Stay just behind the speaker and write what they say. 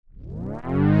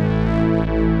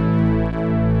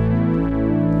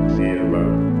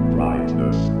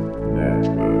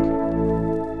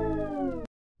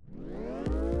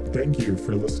Thank you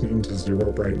for listening to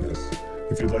Zero Brightness.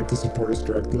 If you'd like to support us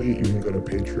directly, you can go to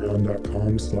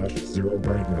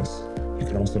patreon.com/zerobrightness. You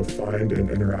can also find and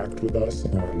interact with us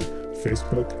on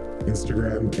Facebook,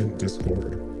 Instagram, and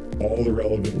Discord. All the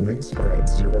relevant links are at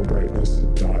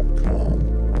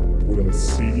zerobrightness.com. We'll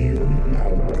see you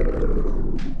out there.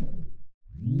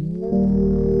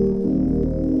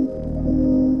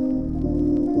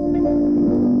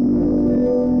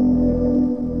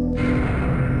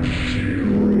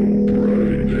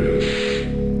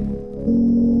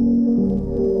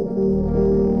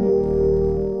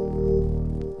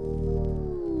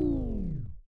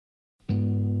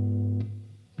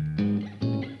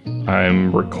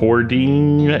 I'm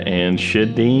recording and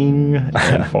shitting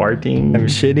and farting. I'm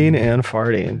shitting and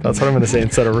farting. That's what I'm going to say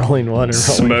instead of rolling one and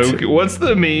rolling Smoke. two. What's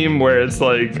the meme where it's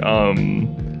like,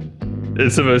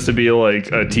 it's supposed to be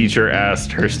like a teacher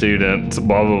asked her students,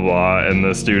 blah, blah, blah, and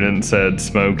the student said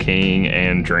smoking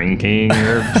and drinking.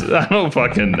 Or, I don't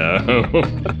fucking know.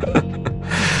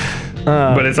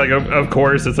 But it's like, of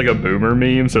course, it's like a boomer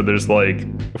meme. So there's like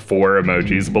 4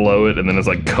 emojis below it, and then it's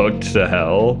like cooked to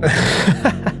hell.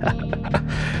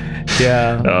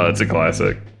 Yeah. Oh, it's a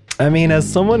classic. I mean, as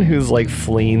someone who's like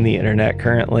fleeing the internet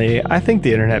currently, I think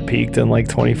the internet peaked in like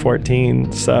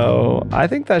 2014. So I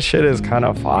think that shit is kind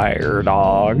of fire,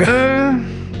 dog. I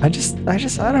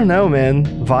don't know,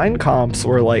 man. Vine comps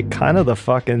were like kind of the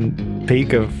fucking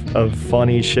peak of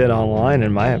funny shit online,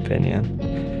 in my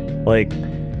opinion. Like,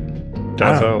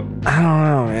 I don't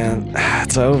know, man.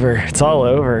 It's over. It's all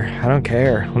over. I don't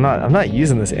care. I'm not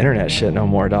using this internet shit no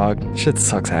more, dog. Shit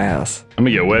sucks ass. I'm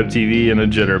gonna get web TV and a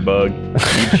jitterbug.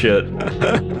 Eat shit.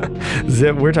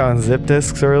 We're talking zip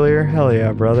discs earlier. Hell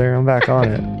yeah, brother. I'm back on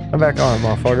it. I'm back on it,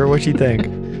 motherfucker. What you think?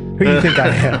 Who do you think I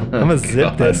am? I'm a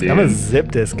zip disc. Dude. I'm a zip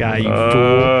disc guy, you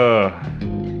fool.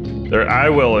 I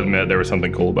will admit there was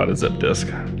something cool about a zip disc.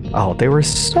 Oh, they were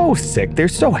so sick. They're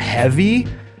so heavy.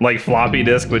 Like floppy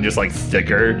disk, but just like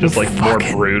thicker, just like more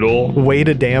brutal. Weighed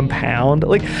a damn pound.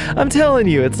 Like, I'm telling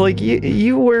you, it's like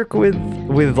you work with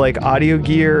like audio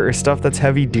gear or stuff that's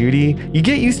heavy duty. You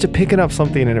get used to picking up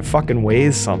something and it fucking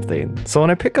weighs something. So when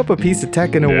I pick up a piece of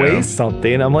tech and it weighs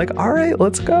something, I'm like, all right,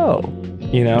 let's go.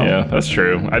 You know? Yeah, that's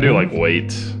true. I do like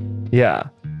weight. Yeah.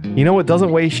 You know what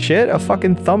doesn't weigh shit? A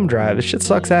fucking thumb drive. This shit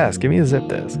sucks ass. Give me a zip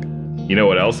disk. You know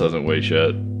what else doesn't weigh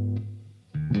shit?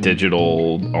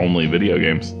 Digital only video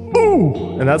games.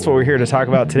 Ooh! And that's what we're here to talk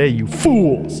about today, you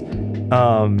fools.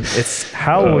 It's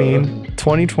Halloween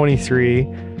 2023.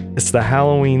 It's the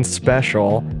Halloween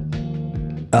special.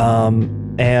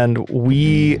 And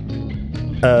we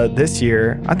this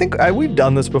year, I think we've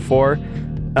done this before.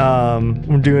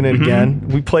 We're doing it again.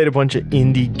 We played a bunch of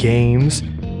indie games,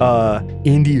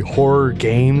 indie horror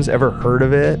games. Ever heard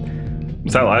of it?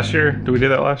 Was that last year? Did we do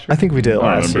that last year? I think we did it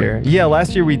last year. Yeah,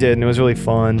 last year we did, and it was really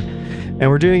fun.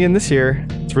 And we're doing it again this year.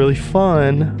 It's really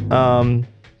fun.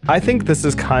 I think this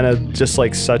is kind of just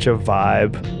like such a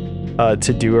vibe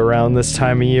to do around this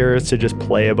time of year, is to just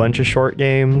play a bunch of short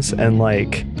games and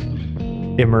like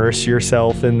immerse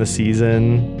yourself in the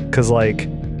season. Because like,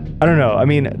 I don't know. I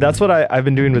mean, that's what I've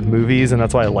been doing with movies, and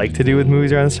that's what I like to do with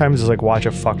movies around this time, is just like watch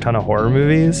a fuck ton of horror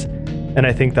movies. And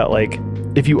I think that like,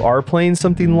 if you are playing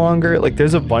something longer, like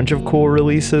there's a bunch of cool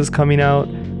releases coming out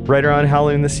right around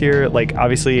Halloween this year. Like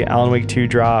obviously Alan Wake 2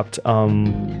 dropped,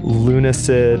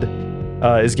 Lunacid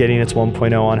is getting its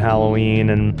 1.0 on Halloween,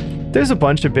 and there's a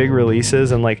bunch of big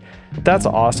releases, and like that's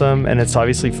awesome, and it's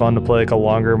obviously fun to play like a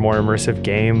longer, more immersive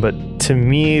game. But to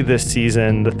me this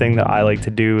season, the thing that I like to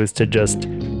do is to just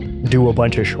do a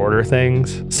bunch of shorter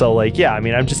things. So like, yeah, I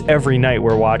mean, I'm just every night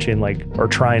we're watching like, or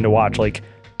trying to watch like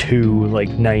 2 like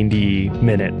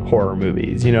 90-minute horror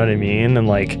movies, you know what I mean? And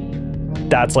like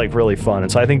that's like really fun.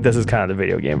 And so I think this is kind of the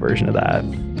video game version of that.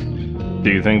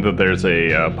 Do you think that there's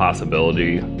a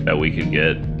possibility that we could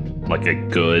get like a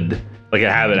good, like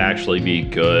have it actually be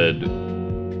good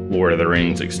Lord of the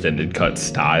Rings extended cut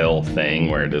style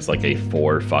thing where it is like a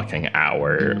 4 fucking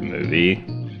hour movie,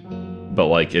 but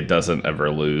like it doesn't ever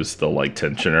lose the like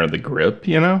tension or the grip,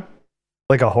 you know?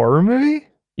 Like a horror movie?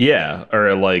 Yeah,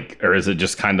 or is it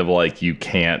just kind of like you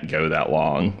can't go that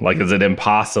long? Like, is it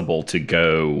impossible to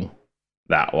go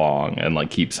that long and like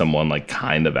keep someone like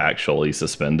kind of actually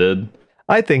suspended?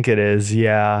 I think it is,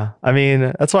 yeah. I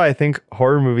mean, that's why I think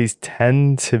horror movies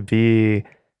tend to be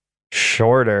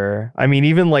shorter. I mean,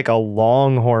 even like a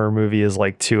long horror movie is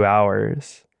like 2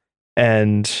 hours,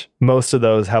 and most of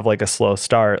those have like a slow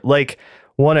start. Like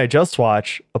one I just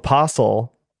watched,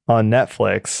 Apostle on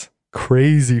Netflix.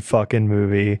 Crazy fucking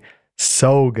movie.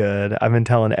 So good. I've been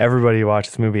telling everybody to watch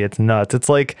this movie. It's nuts. It's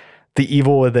like The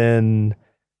Evil Within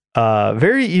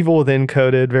very Evil Within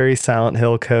coded, very Silent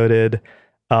Hill coded,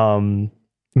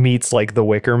 meets like The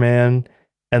Wicker Man,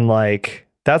 and like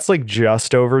that's like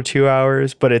just over 2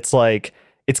 hours, but it's like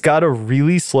it's got a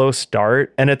really slow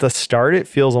start, and at the start it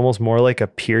feels almost more like a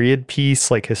period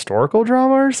piece, like historical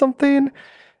drama or something.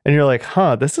 And you're like,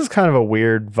 huh, this is kind of a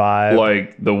weird vibe.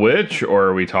 Like The Witch, or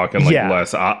are we talking like Yeah.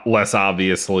 less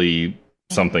obviously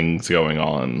something's going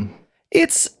on?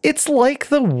 It's like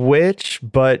The Witch,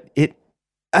 but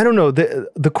I don't know.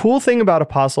 The cool thing about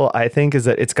Apostle, I think, is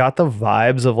that it's got the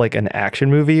vibes of like an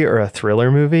action movie or a thriller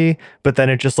movie, but then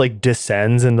it just like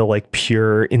descends into like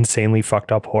pure, insanely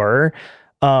fucked up horror.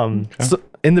 So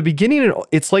in the beginning,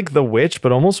 it's like The Witch,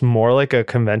 but almost more like a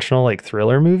conventional like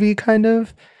thriller movie kind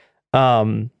of.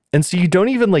 And so you don't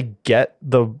even like get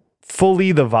the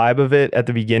vibe of it at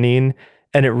the beginning,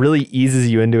 and it really eases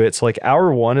you into it. So like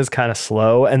hour 1 is kind of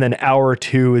slow, and then hour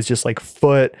 2 is just like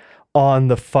foot on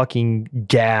the fucking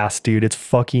gas, dude. It's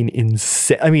fucking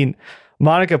insane. I mean,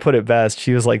 Monica put it best.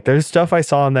 She was like, there's stuff I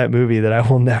saw in that movie that I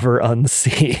will never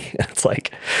unsee. It's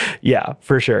like, yeah,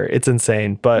 for sure. It's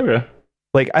insane. But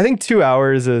like, I think 2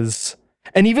 hours is,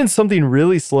 and even something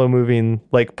really slow moving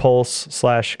like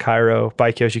Pulse/Cairo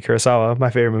by Kiyoshi Kurosawa, my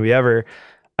favorite movie ever.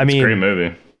 I mean, It's a great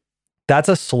movie. That's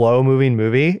a slow moving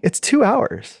movie. It's 2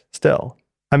 hours still.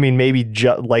 I mean, maybe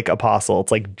like Apostle,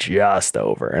 it's like just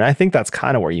over. And I think that's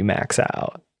kind of where you max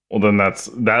out. Well, then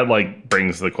that like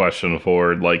brings the question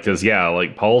forward, like, because yeah,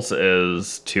 like Pulse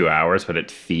is 2 hours, but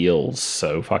it feels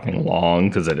so fucking long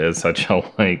because it is such a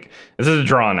like, this is a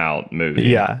drawn out movie.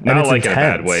 Yeah, not and like intense. in a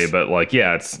bad way, but like,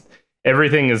 yeah, it's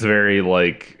everything is very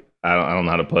like, I don't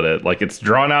know how to put it, like it's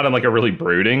drawn out in like a really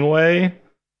brooding way.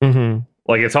 Mm-hmm.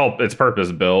 Like it's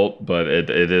purpose built, but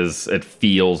it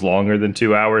feels longer than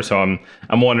 2 hours. So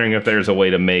I'm wondering if there's a way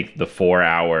to make the 4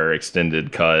 hour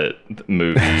extended cut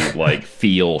movie like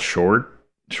feel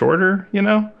shorter, you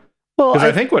know? Well, Because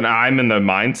I think when I'm in the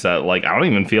mindset, like I don't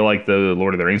even feel like the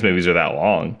Lord of the Rings movies are that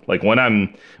long. Like when I'm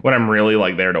really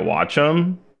like there to watch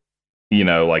them, you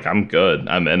know, like I'm good,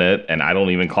 I'm in it, and I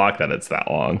don't even clock that it's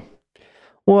that long.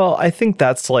 Well, I think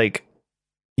that's like,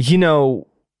 you know,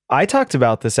 I talked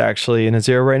about this actually in a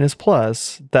Zero Brightness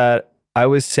Plus, that I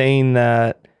was saying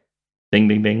that Ding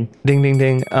ding ding. ding ding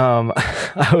ding.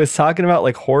 I was talking about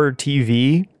like horror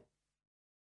TV,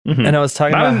 Mhm. and I was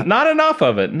talking about Not enough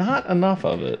of it. Not enough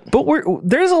of it. but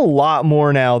there's a lot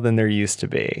more now than there used to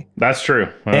be. That's true.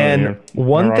 And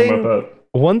one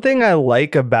thing I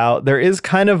like about, there is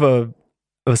kind of a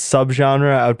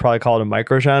subgenre, I would probably call it a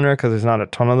microgenre because there's not a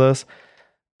ton of this,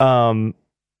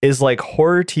 is like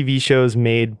horror TV shows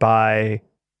made by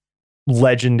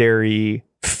legendary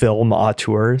film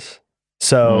auteurs.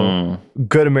 So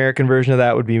good American version of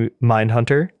that would be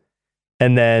Mindhunter.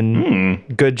 And then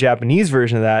good Japanese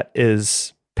version of that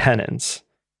is Penance.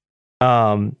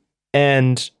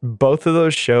 And both of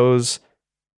those shows,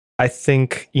 I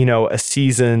think, you know, a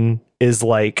season is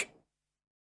like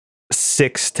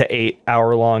 6 to 8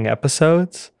 hour long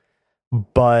episodes,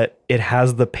 but it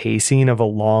has the pacing of a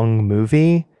long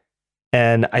movie.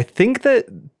 And I think that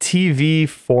TV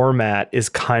format is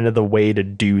kind of the way to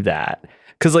do that.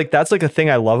 Cause like, that's like a thing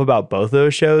I love about both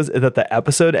those shows, is that the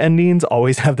episode endings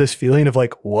always have this feeling of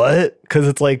like, what? Cause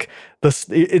it's like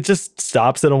it just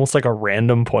stops at almost like a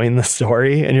random point in the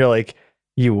story. And you're like,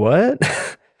 you what?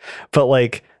 But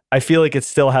like, I feel like it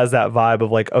still has that vibe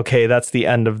of like, okay, that's the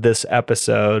end of this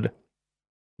episode.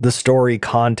 The story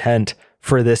content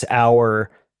for this hour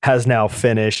has now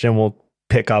finished, and we'll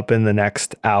pick up in the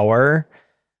next hour.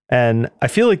 And I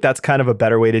feel like that's kind of a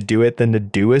better way to do it than to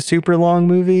do a super long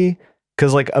movie,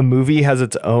 because like a movie has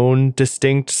its own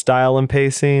distinct style and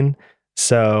pacing.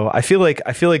 So I feel like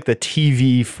the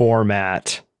TV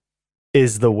format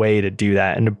is the way to do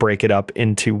that, and to break it up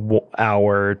into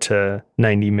hour to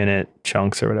 90-minute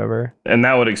chunks or whatever. And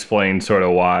that would explain sort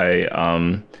of why,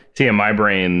 see, in my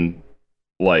brain,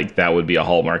 like that would be a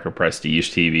hallmark of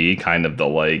prestige TV, kind of the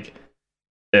like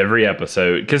every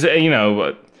episode, because you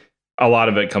know a lot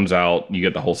of it comes out, you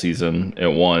get the whole season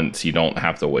at once, you don't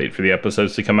have to wait for the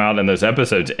episodes to come out, and those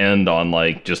episodes end on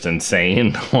like just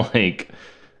insane like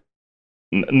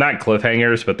not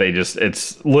cliffhangers, but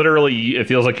it's literally, it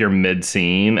feels like you're mid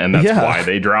scene, and that's why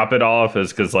they drop it off,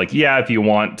 is because like, yeah, if you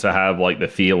want to have like the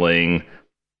feeling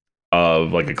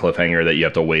of like a cliffhanger that you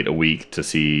have to wait a week to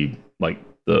see like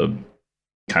the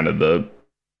kind of the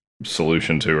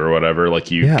solution to or whatever, like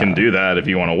you can do that if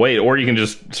you want to wait, or you can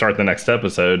just start the next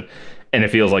episode and it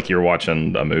feels like you're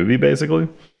watching a movie basically.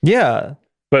 Yeah.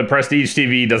 But prestige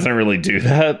TV doesn't really do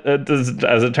that,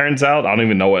 as it turns out. I don't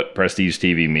even know what prestige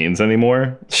TV means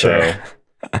anymore. Sure. So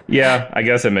yeah, I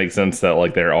guess it makes sense that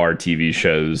like there are TV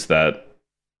shows that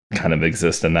kind of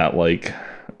exist in that, like,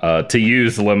 to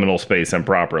use liminal space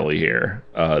improperly here.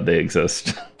 They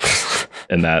exist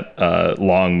in that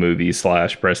long movie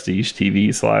 / prestige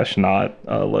TV / not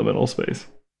liminal space.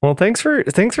 Well, thanks for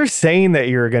saying that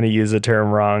you were going to use the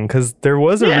term wrong, because there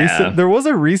was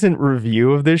a recent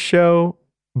review of this show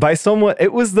by someone.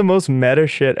 It was the most meta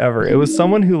shit ever. It was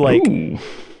someone who like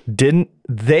didn't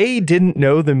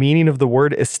know the meaning of the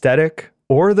word aesthetic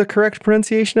or the correct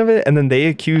pronunciation of it, and then they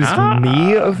accused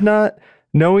me of not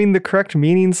knowing the correct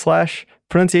meaning /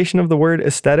 pronunciation of the word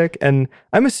aesthetic. And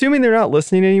I'm assuming they're not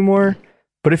listening anymore,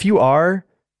 but if you are,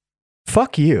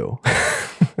 fuck you.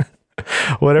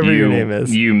 Whatever your name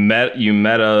is. You met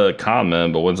a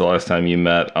comment, but when's the last time you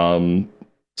met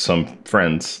some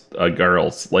friends,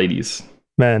 girls, ladies?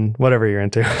 Men, whatever you're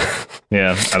into.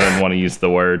 Yeah, I didn't want to use the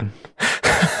word.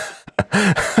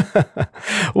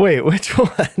 Wait, which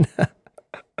one?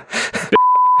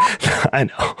 I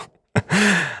know.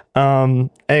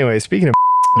 Anyway, speaking of,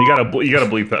 you gotta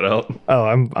bleep that out. Oh,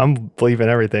 I'm bleeping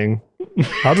everything.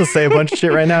 I'll just say a bunch of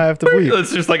shit right now I have to bleep.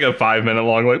 It's just like a 5-minute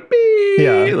long, like, beep.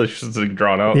 Yeah. It's just like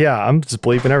drawn out. Yeah, I'm just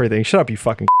bleeping everything. Shut up, you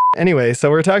fucking. Anyway, so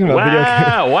we're talking about video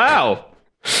games. Wow.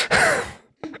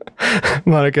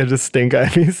 Monica just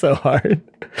stink-eyed me so hard.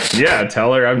 Yeah,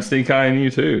 tell her I'm stink-eyeing you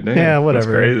too. Damn, yeah,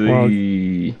 whatever. That's crazy. Well,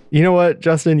 you know what,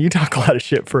 Justin? You talk a lot of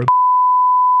shit for a.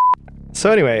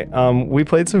 So anyway, we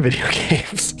played some video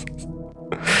games.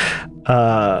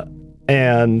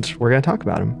 And we're going to talk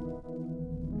about them.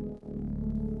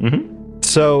 Mm-hmm.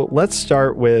 So let's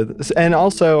start with, and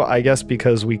also I guess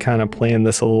because we kind of planned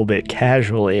this a little bit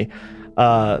casually,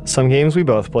 some games we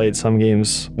both played, some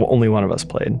games only one of us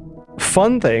played.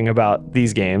 Fun thing about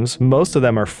these games, most of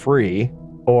them are free,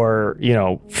 or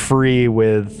free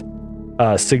with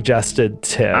suggested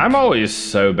tips. I'm always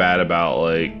so bad about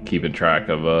like keeping track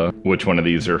of which one of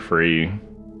these are free,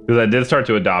 because I did start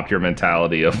to adopt your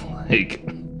mentality of like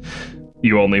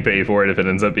you only pay for it if it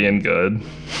ends up being good.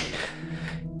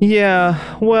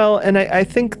 Yeah, well, and I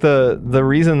think the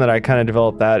reason that I kind of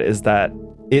developed that is that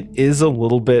it is a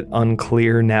little bit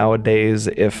unclear nowadays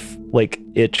if like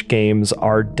itch games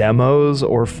are demos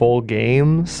or full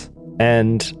games.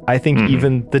 And I think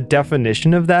even the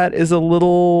definition of that is a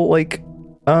little like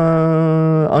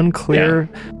unclear.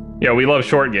 Yeah, we love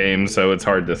short games, so it's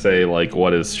hard to say like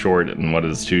what is short and what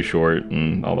is too short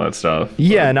and all that stuff.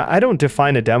 Yeah, and I don't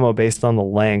define a demo based on the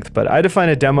length, but I define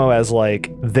a demo as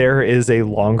like there is a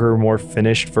longer, more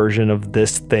finished version of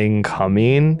this thing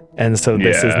coming, and so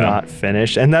this is not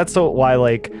finished. And that's why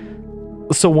like,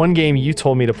 so one game you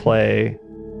told me to play,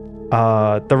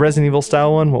 the Resident Evil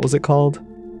style one, what was it called?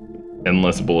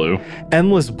 Endless Blue.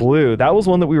 Endless Blue. That was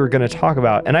one that we were going to talk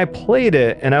about, and I played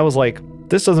it and I was like,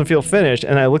 this doesn't feel finished.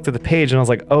 And I looked at the page and I was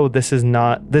like, oh, this is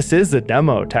a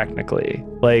demo technically.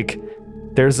 Like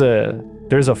there's a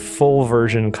full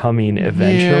version coming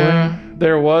eventually. Yeah,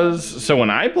 there was. So when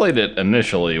I played it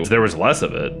initially, there was less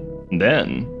of it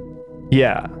then.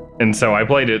 Yeah. And so I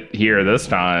played it here this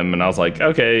time and I was like,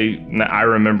 okay, I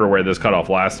remember where this cut off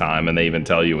last time. And they even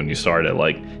tell you when you start it,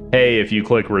 like, hey, if you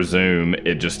click resume,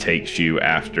 it just takes you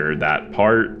after that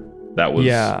part. That was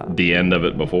the end of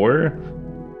it before.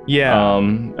 Yeah.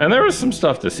 And there was some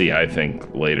stuff to see, I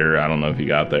think, later. I don't know if you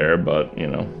got there, but,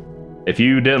 if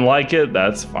you didn't like it,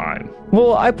 that's fine.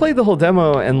 Well, I played the whole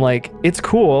demo and, like, it's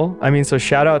cool. I mean, so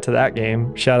shout out to that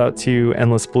game. Shout out to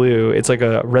Endless Blue. It's like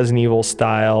a Resident Evil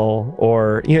style,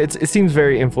 or, it seems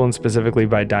very influenced specifically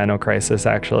by Dino Crisis,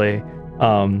 actually.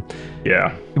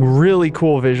 Yeah. Really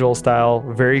cool visual style,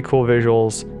 very cool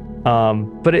visuals.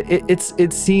 But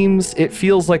it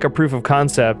feels like a proof of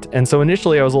concept. And so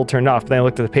initially I was a little turned off, but then I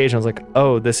looked at the page and I was like,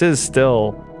 oh, this is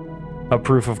still a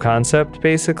proof of concept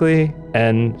basically.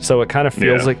 And so it kind of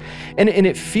feels like, and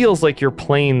it feels like you're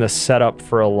playing the setup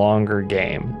for a longer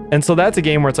game. And so that's a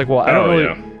game where it's like, well, I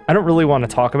don't really want to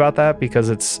talk about that because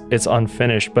it's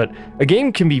unfinished, but a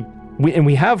game can be,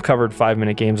 we have covered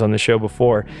 5-minute games on the show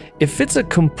before. If it's a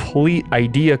complete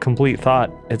idea, complete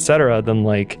thought, etc., then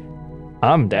like,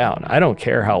 I'm down. I don't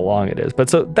care how long it is. But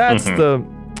so that's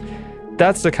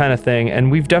the kind of thing.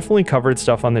 And we've definitely covered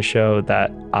stuff on the show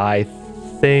that I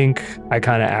think I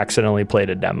kind of accidentally played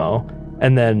a demo.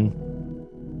 And then,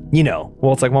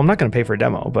 well, it's like, well, I'm not going to pay for a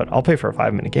demo, but I'll pay for a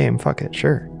 5-minute game. Fuck it.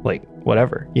 Sure. Like,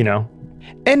 whatever,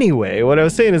 Anyway, what I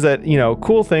was saying is that,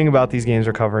 cool thing about these games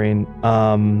we're covering,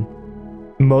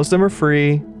 most of them are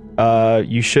free.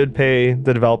 You should pay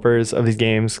the developers of these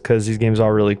games because these games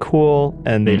are really cool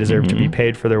and they deserve to be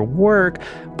paid for their work.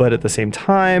 But at the same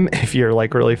time, if you're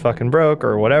like really fucking broke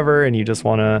or whatever and you just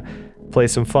want to play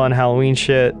some fun Halloween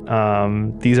shit,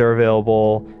 these are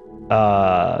available.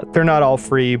 They're not all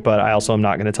free, but I also am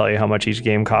not going to tell you how much each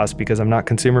game costs because I'm not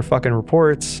Consumer fucking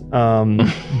Reports.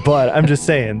 But I'm just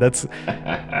saying that's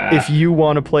if you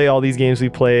want to play all these games we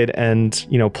played and,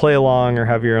 you know, play along or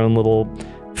have your own little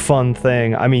fun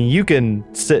thing. I mean, you can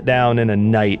sit down in a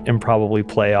night and probably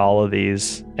play all of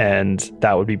these, and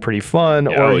that would be pretty fun.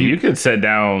 Or you could sit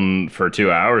down for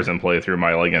 2 hours and play through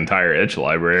my like entire itch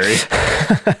library.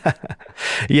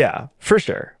 Yeah, for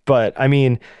sure. But I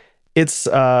mean, it's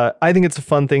I think it's a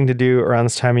fun thing to do around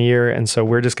this time of year, and so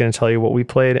we're just going to tell you what we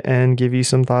played and give you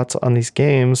some thoughts on these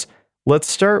games. Let's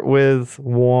start with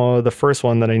the first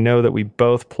one that I know that we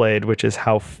both played, which is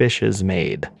How Fish Is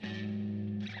Made.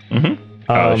 Mm-hmm.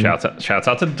 Shouts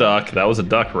out to Duck. That was a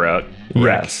duck wreck.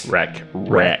 Yes. Wreck.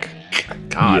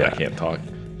 God, I can't talk.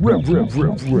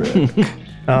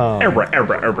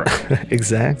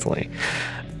 Exactly.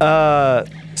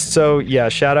 So yeah,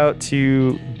 shout out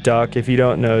to Duck. If you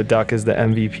don't know, Duck is the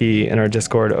MVP in our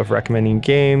Discord of recommending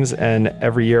games, and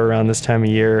every year around this time of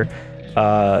year,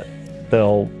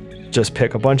 they'll just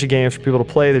pick a bunch of games for people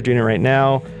to play. They're doing it right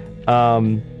now.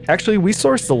 Actually, we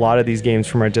sourced a lot of these games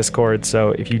from our Discord,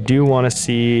 so if you do want to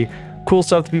see cool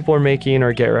stuff that people are making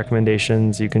or get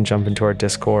recommendations, you can jump into our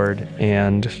Discord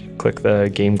and click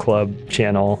the Game Club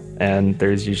channel, and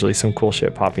there's usually some cool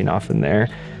shit popping off in there.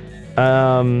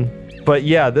 But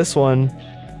yeah, this one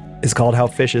is called How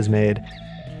Fish Is Made.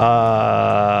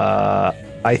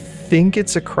 I think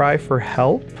it's a cry for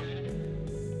help.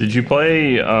 Did you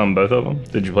play both of them?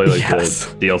 Did you play like Yes.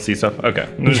 the DLC stuff? Okay,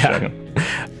 I'm just checking.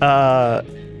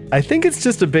 I think it's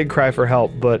just a big cry for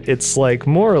help, but it's like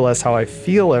more or less how I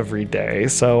feel every day,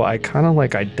 so I kind of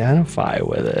like identify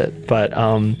with it. But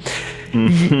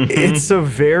it's a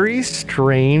very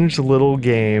strange little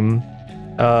game.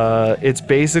 It's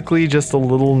basically just a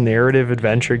little narrative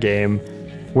adventure game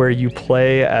where you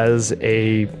play as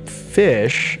a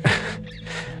fish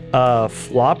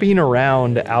flopping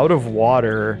around out of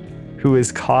water who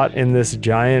is caught in this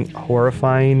giant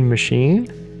horrifying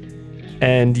machine.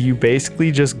 And you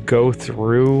basically just go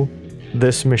through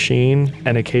this machine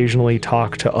and occasionally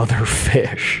talk to other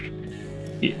fish.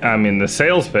 I mean, the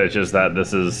sales pitch is that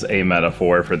this is a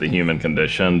metaphor for the human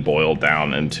condition boiled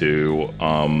down into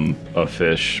a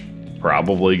fish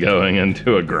probably going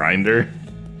into a grinder.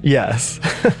 Yes.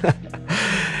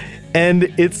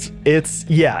 And it's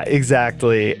yeah,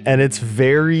 exactly. And it's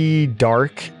very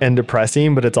dark and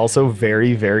depressing, but it's also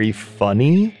very, very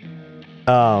funny.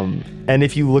 And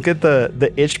if you look at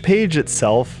the itch page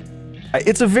itself,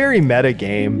 it's a very meta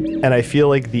game, and I feel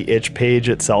like the itch page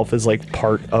itself is like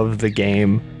part of the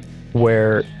game,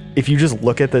 where if you just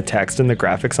look at the text and the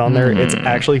graphics on there, it's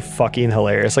actually fucking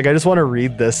hilarious. Like, I just want to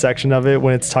read this section of it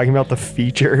when it's talking about the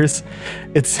features.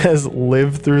 It says,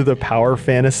 live through the power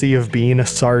fantasy of being a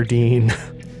sardine.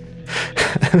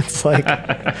 It's like...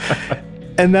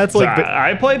 And that's like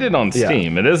I played it on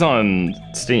Steam. It is on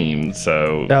Steam,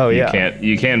 so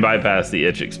you can bypass the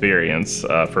itch experience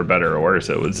for better or worse,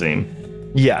 it would seem.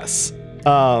 Yes.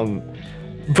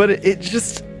 But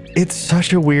it's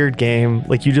such a weird game.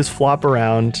 Like, you just flop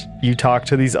around, you talk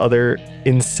to these other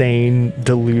insane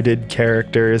deluded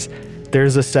characters.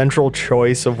 There's a central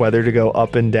choice of whether to go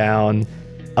up and down.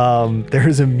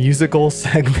 There's a musical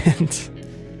segment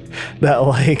that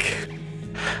like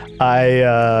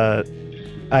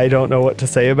I don't know what to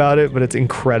say about it, but it's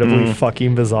incredibly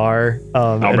fucking bizarre.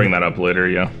 I'll bring that up later,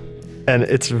 yeah. And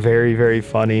it's very, very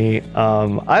funny.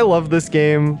 I love this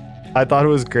game. I thought it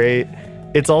was great.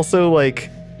 It's also like,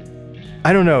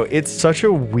 I don't know, it's such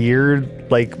a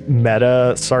weird, like,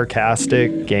 meta,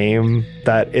 sarcastic game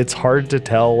that it's hard to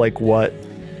tell, like, what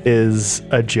is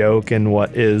a joke and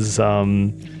what is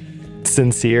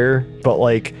sincere. But,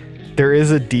 like, there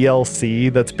is a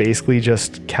DLC that's basically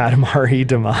just Katamari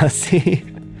Damacy.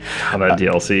 Oh, that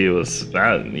DLC was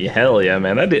hell yeah,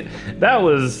 man. That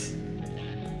was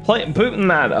putting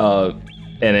that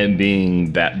and it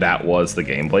being that was the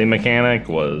gameplay mechanic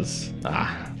was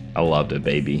I loved it,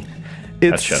 baby.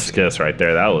 That's chef's kiss right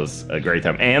there. That was a great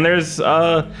time. And there's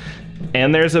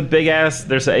a big ass,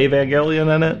 there's an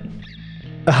Evangelion in it.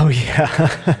 Oh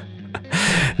yeah.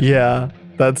 Yeah,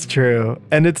 that's true.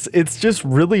 And it's just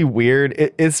really weird.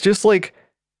 It's just like,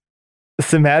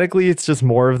 thematically, it's just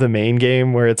more of the main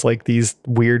game where it's like these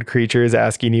weird creatures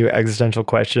asking you existential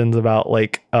questions about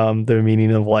like the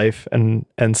meaning of life and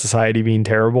society being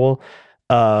terrible.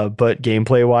 But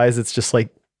gameplay wise, it's just like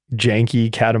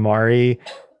janky Katamari.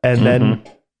 And then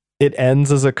it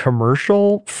ends as a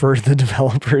commercial for the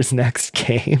developer's next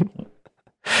game,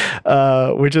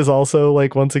 which is also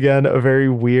like, once again, a very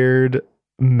weird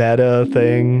meta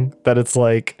thing that it's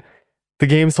like the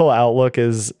game's whole outlook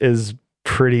is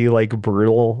pretty like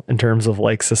brutal in terms of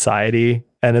like society.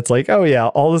 And it's like, oh yeah,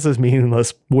 all this is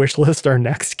meaningless. Wish list our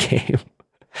next game.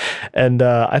 And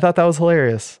I thought that was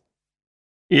hilarious.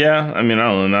 Yeah, I mean, I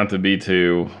don't know, not to be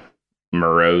too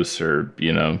morose or,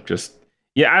 just...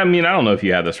 Yeah, I mean, I don't know if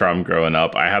you had this problem growing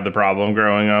up. I had the problem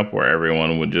growing up where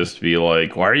everyone would just be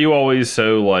like, why are you always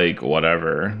so, like,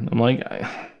 whatever? I'm like,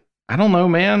 I don't know,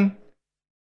 man.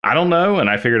 I don't know. And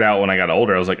I figured out when I got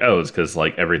older, I was like, oh, it's because,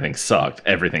 like, everything sucked.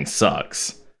 Everything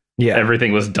sucks. Yeah.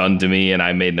 Everything was done to me and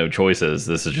I made no choices.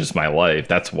 This is just my life.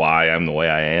 That's why I'm the way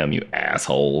I am, you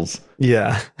assholes.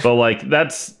 Yeah. But, like,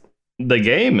 that's... The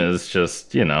game is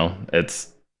just,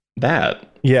 it's that.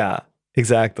 Yeah,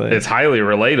 exactly. It's highly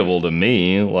relatable to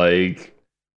me. Like,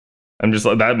 I'm just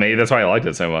like, that's why I liked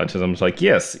it so much. Is I'm just like,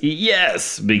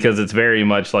 yes, because it's very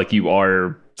much like you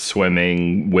are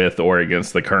swimming with or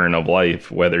against the current of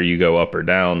life, whether you go up or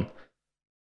down.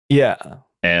 Yeah.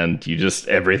 And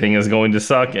everything is going to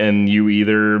suck, and you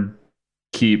either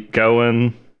keep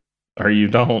going or you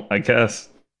don't, I guess.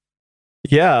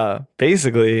 Yeah,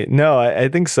 basically. No, I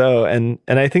think so. And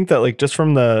I think that like just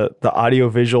from the audio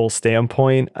visual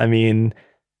standpoint, I mean,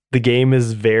 the game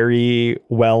is very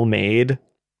well made.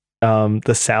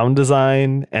 The sound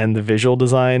design and the visual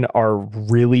design are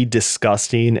really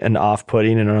disgusting and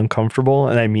off-putting and uncomfortable.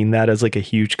 And I mean that as like a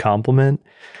huge compliment.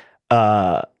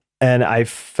 And I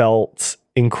felt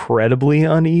incredibly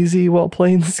uneasy while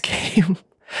playing this game.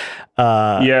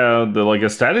 Yeah, the like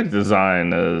aesthetic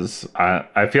design is,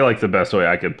 I feel like the best way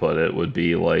I could put it would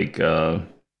be like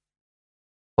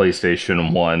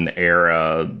PlayStation 1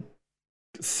 era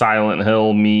Silent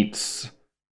Hill meets,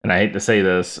 and I hate to say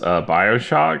this,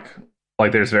 BioShock.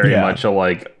 Like there's very much a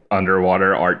like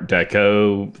underwater Art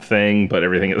Deco thing, but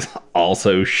everything is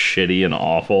also shitty and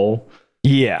awful.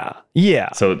 Yeah.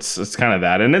 So it's kind of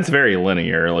that, and it's very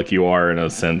linear. Like you are in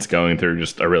a sense going through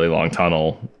just a really long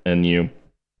tunnel, and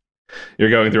you're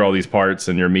going through all these parts,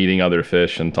 and you're meeting other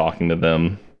fish and talking to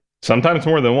them. Sometimes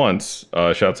more than once.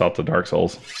 Shouts out to Dark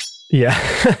Souls. Yeah.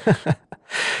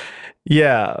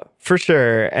 Yeah, for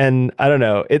sure. And I don't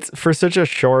know, it's for such a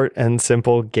short and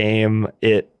simple game,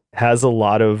 it has a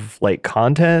lot of like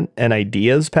content and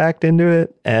ideas packed into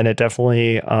it, and it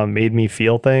definitely made me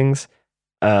feel things.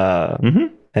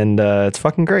 And it's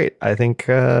fucking great. I think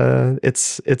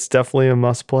it's definitely a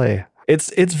must play.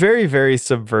 It's very, very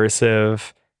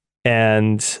subversive,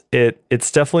 and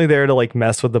it's definitely there to like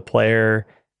mess with the player.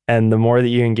 And the more that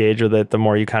you engage with it, the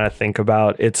more you kind of think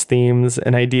about its themes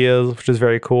and ideas, which is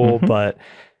very cool. But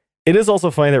it is also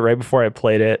funny that right before I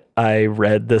played it, I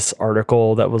read this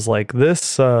article that was like,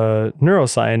 this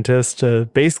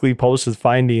neuroscientist basically published his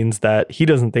findings that he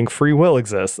doesn't think free will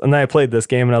exists. And then I played this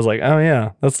game and I was like, oh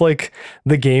yeah, that's like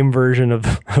the game version of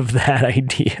that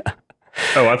idea.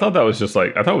 Oh, I thought that was just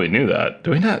like, I thought we knew that.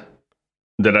 Do we not?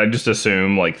 Did I just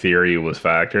assume like theory was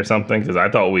fact or something? Because I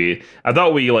thought we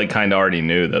like kind of already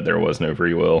knew that there was no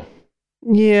free will.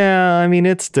 Yeah, I mean,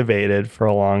 it's debated for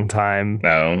a long time.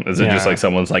 No, is it just like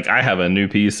someone's like, I have a new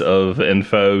piece of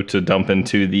info to dump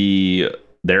into the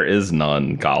there is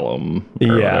none column? Yeah,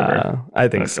 whatever. I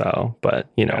think so. But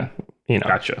you know,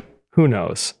 gotcha. Who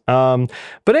knows? But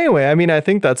anyway, I mean, I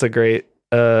think that's a great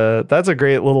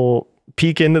little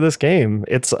peek into this game.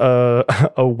 It's a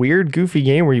weird, goofy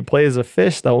game where you play as a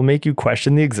fish that will make you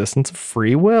question the existence of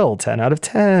free will. 10 out of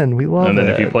 10. We love it. And then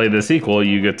if you play the sequel,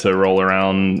 you get to roll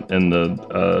around in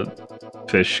the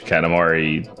fish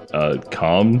Katamari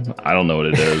cum. I don't know what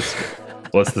it is.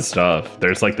 What's the stuff?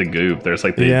 There's like the goop. There's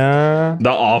like the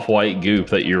off-white goop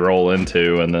that you roll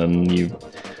into, and then you...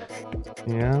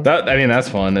 Yeah. That's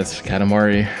fun. It's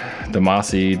Katamari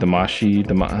Damacy.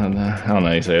 I don't know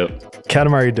how you say it.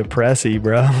 Katamari Depressy,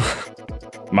 bro.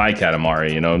 My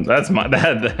Katamari, that's my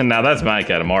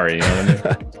Katamari,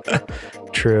 what I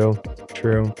mean?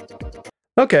 True.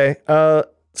 Okay,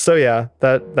 so yeah,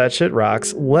 that shit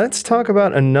rocks. Let's talk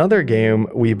about another game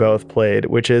we both played,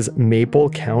 which is Maple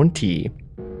County.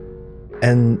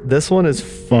 And this one is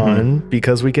fun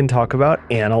because we can talk about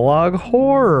analog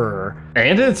horror.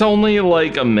 And it's only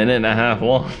like a minute and a half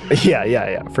long.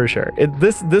 Yeah, for sure.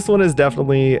 This one is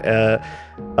definitely a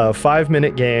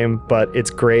 5-minute game, but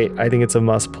it's great. I think it's a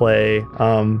must play,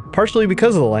 partially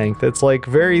because of the length. It's like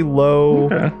very low,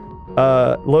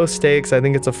 low stakes. I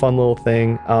think it's a fun little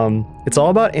thing. It's all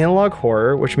about analog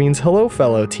horror, which means, hello,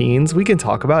 fellow teens, we can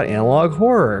talk about analog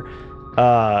horror.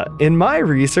 In my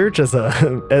research as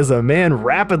a man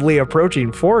rapidly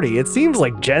approaching 40, it seems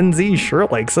like Gen Z sure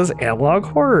likes this analog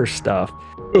horror stuff.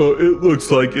 Oh, it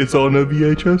looks like it's on a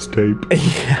VHS tape.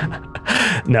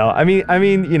 Yeah. No, me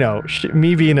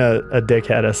being a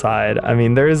dickhead aside, I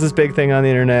mean, there is this big thing on the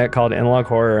internet called analog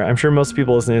horror. I'm sure most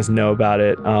people listening to this know about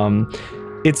it.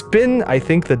 It's been, I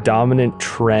think, the dominant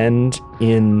trend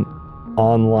in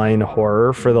online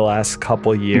horror for the last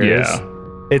couple years. Yeah.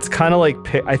 It's kind of like,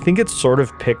 I think it's sort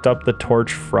of picked up the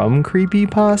torch from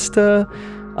creepypasta.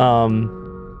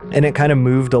 And it kind of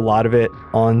moved a lot of it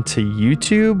onto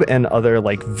YouTube and other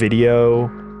like video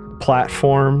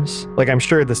platforms. Like, I'm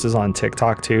sure this is on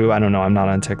TikTok too. I don't know. I'm not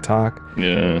on TikTok.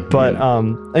 Yeah. But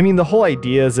I mean, the whole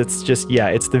idea is it's the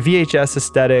VHS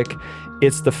aesthetic.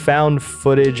 It's the found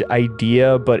footage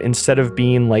idea, but instead of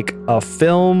being like a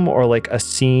film or like a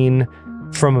scene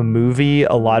from a movie,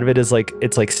 a lot of it is like,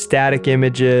 it's like static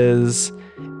images.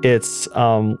 It's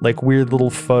like weird little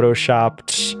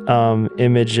photoshopped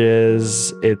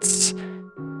images.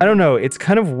 I don't know, it's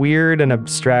kind of weird and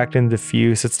abstract and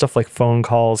diffuse. It's stuff like phone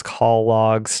calls, call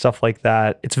logs, stuff like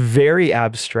that. It's very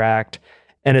abstract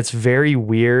and it's very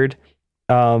weird.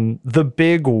 The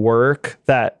big work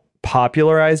that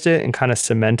popularized it and kind of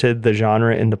cemented the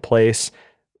genre into place,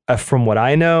 from what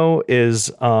I know, is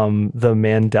the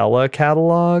Mandela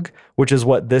catalog, which is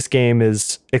what this game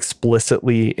is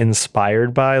explicitly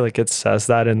inspired by. Like, it says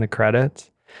that in the credits.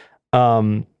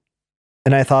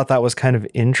 And I thought that was kind of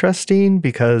interesting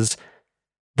because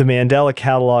the Mandela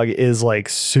catalog is like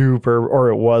it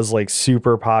was like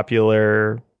super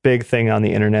popular, big thing on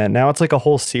the internet. Now it's like a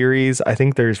whole series. I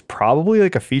think there's probably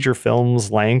like a feature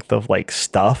film's length of like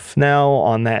stuff now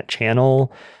on that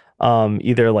channel.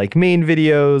 Either like main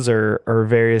videos or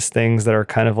various things that are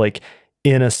kind of like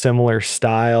in a similar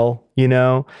style, you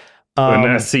know? An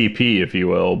SCP, if you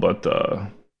will, but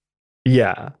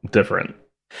yeah, different.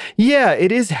 Yeah,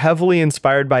 it is heavily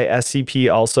inspired by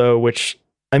SCP also, which,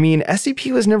 I mean,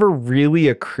 SCP was never really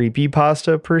a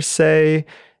creepypasta per se.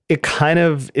 It kind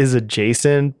of is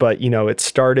adjacent, but, you know, it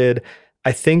started,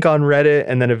 I think, on Reddit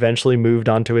and then eventually moved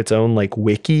onto its own like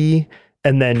wiki.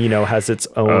 And then, you know, has its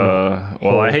own.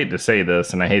 Well, I hate to say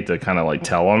this, and I hate to kind of like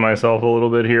tell on myself a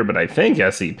little bit here, but I think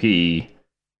SCP,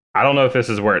 I don't know if this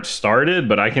is where it started,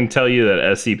 but I can tell you that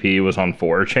SCP was on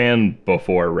 4chan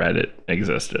before Reddit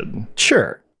existed.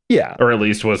 Sure. Yeah. Or at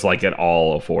least was like at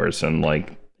all a force in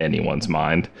like anyone's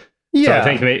mind. Yeah.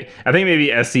 So I think maybe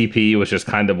SCP was just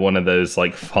kind of one of those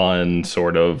like fun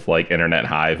sort of like internet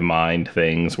hive mind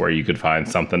things where you could find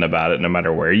something about it no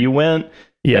matter where you went.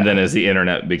 Yeah. And then as the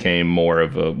internet became more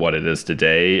of what it is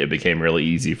today, it became really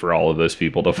easy for all of those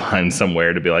people to find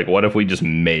somewhere to be like, what if we just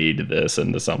made this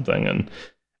into something? And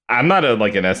I'm not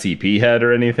like an SCP head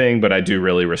or anything, but I do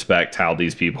really respect how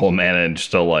these people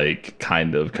managed to like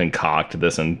kind of concoct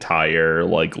this entire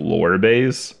like lore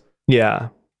base. Yeah.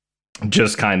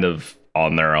 Just kind of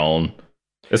on their own,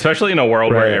 especially in a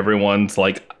world where everyone's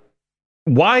like,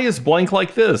 why is blank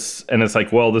like this? And it's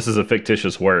like, well, this is a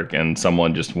fictitious work and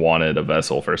someone just wanted a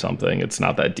vessel for something. It's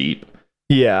not that deep.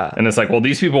 Yeah. And it's like, well,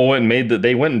 these people went and did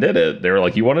it. They were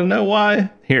like, you want to know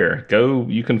why? Here, go.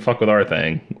 You can fuck with our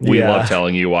thing. We love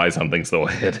telling you why something's the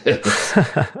way it is.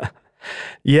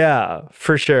 Yeah,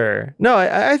 for sure. No,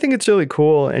 I think it's really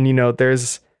cool. And, you know,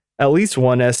 there's at least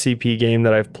one SCP game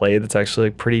that I've played that's actually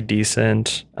like pretty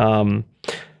decent.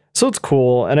 So it's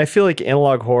cool. And I feel like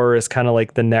analog horror is kind of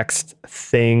like the next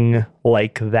thing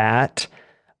like that.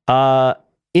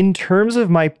 In terms of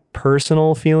my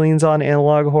personal feelings on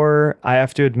analog horror, I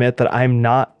have to admit that I'm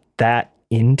not that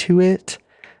into it.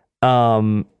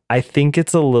 I think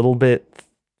it's a little bit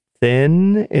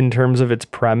thin in terms of its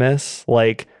premise.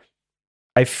 Like,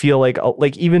 I feel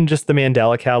like even just the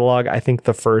Mandela catalog, I think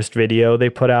the first video they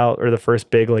put out, or the first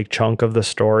big like chunk of the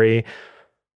story,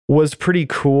 was pretty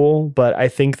cool. But I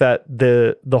think that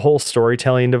the whole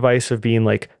storytelling device of being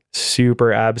like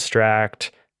super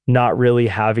abstract, not really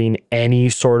having any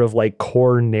sort of like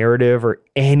core narrative or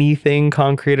anything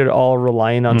concrete at all,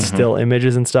 relying on still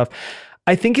images and stuff,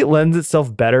 I think it lends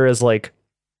itself better as like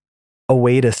a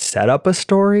way to set up a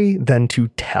story than to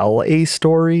tell a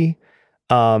story.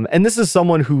 And this is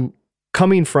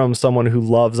coming from someone who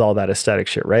loves all that aesthetic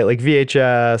shit, right? Like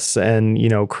VHS and, you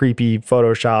know, creepy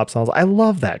Photoshops. I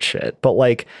love that shit. But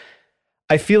like,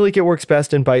 I feel like it works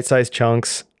best in bite-sized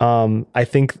chunks. I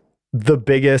think the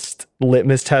biggest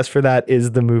litmus test for that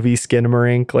is the movie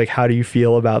Skinamarink. Like, how do you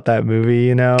feel about that movie,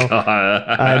 you know?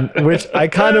 Which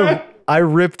I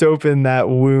ripped open that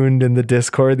wound in the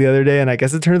Discord the other day, and I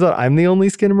guess it turns out I'm the only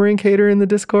Skinamarink hater in the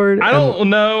Discord. I don't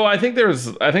know. I think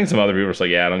some other people were like,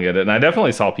 yeah, I don't get it. And I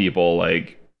definitely saw people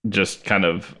like just kind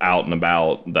of out and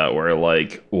about that were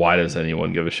like, why does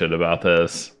anyone give a shit about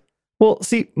this? Well,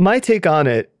 see, my take on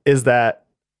it is that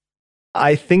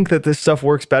I think that this stuff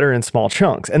works better in small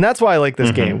chunks. And that's why I like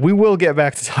this game. We will get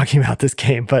back to talking about this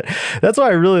game, but that's why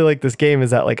I really like this game,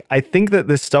 is that like, I think that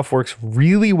this stuff works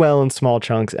really well in small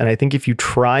chunks. And I think if you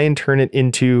try and turn it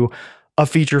into a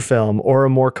feature film or a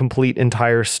more complete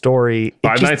entire story.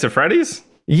 Five Nights at Freddy's?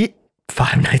 Yeah,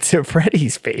 Five Nights at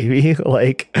Freddy's, baby.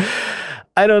 Like,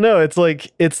 I don't know. It's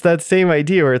like, it's that same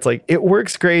idea where it's like, it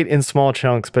works great in small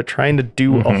chunks, but trying to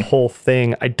do a whole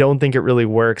thing, I don't think it really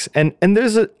works. And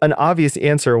there's an obvious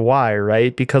answer why,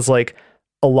 right? Because like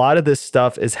a lot of this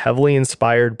stuff is heavily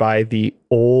inspired by the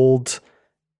old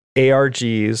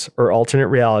ARGs or alternate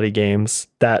reality games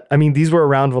that, I mean, these were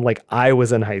around when like I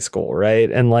was in high school, right?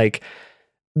 And like,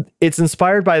 it's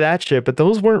inspired by that shit, but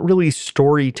those weren't really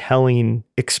storytelling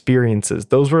experiences.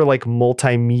 Those were like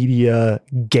multimedia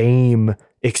game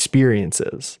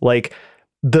experiences. Like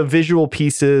the visual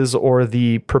pieces or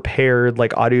the prepared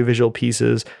like audiovisual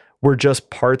pieces were just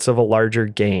parts of a larger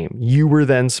game. You were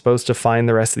then supposed to find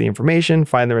the rest of the information,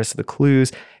 find the rest of the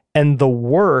clues, and the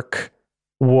work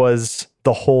was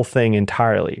the whole thing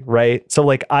entirely, right? So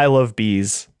like I Love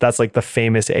Bees, that's like the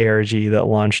famous ARG that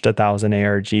launched 1,000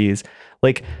 ARGs.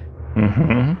 Like,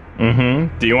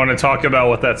 Do you want to talk about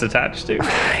what that's attached to?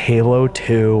 Halo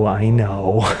 2, I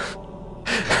know.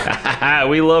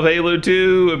 We love Halo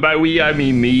 2. And by we, I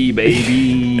mean me,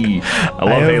 baby. I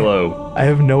love Halo. I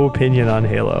have no opinion on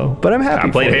Halo, but I'm happy.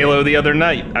 I played Halo the other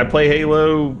night. I play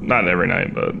Halo, not every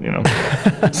night, but you know,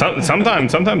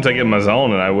 sometimes I get in my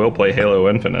zone and I will play Halo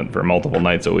Infinite for multiple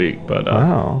nights a week. But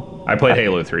wow. I played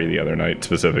Halo 3 the other night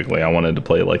specifically. I wanted to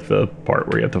play like the part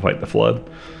where you have to fight the Flood.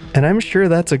 And I'm sure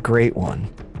that's a great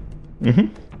one.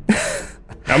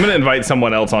 I'm going to invite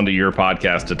someone else onto your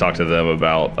podcast to talk to them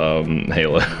about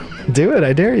Halo. Do it.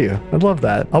 I dare you. I'd love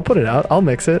that. I'll put it out. I'll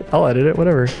mix it. I'll edit it,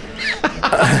 whatever.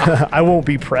 I won't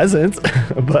be present,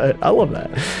 but I love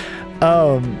that.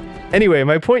 Anyway,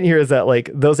 my point here is that like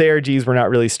those ARGs were not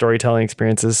really storytelling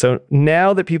experiences. So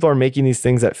now that people are making these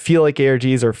things that feel like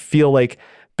ARGs or feel like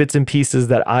bits and pieces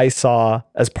that I saw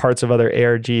as parts of other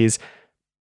ARGs,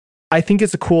 I think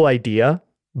it's a cool idea,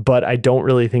 but I don't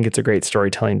really think it's a great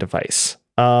storytelling device.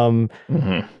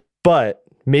 But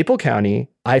Maple County,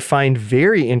 I find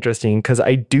very interesting because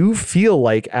I do feel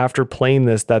like after playing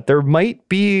this that there might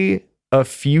be a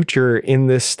future in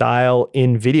this style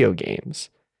in video games,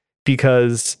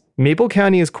 because Maple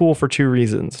County is cool for two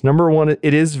reasons. Number one,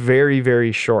 it is very,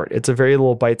 very short. It's a very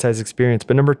little bite-sized experience.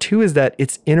 But number two is that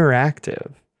it's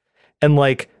interactive. And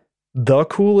like the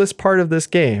coolest part of this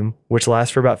game, which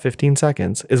lasts for about 15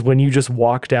 seconds, is when you just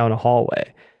walk down a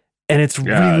hallway. And it's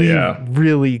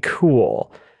really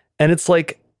cool. And it's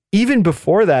like, even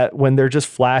before that, when they're just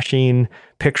flashing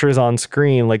pictures on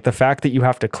screen, like the fact that you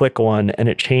have to click one and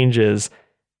it changes,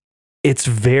 it's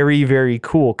very, very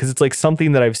cool. Because it's like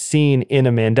something that I've seen in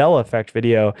a Mandela Effect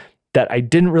video that I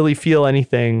didn't really feel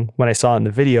anything when I saw it in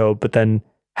the video, but then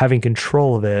having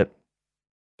control of it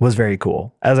was very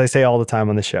cool. As I say all the time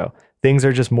on the show, things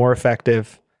are just more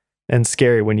effective and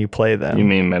scary when you play them. You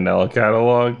mean Mandela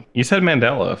Catalog? You said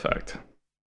Mandela Effect.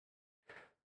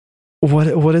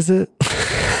 What is it?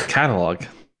 Catalog.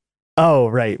 Oh,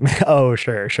 right. Oh,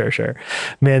 sure.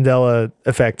 Mandela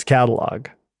Effect Catalog.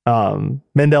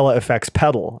 Mandela Effects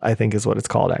Pedal, I think is what it's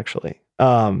called, actually.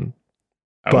 But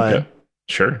okay.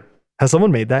 Sure. Has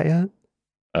someone made that yet?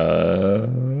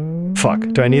 Fuck.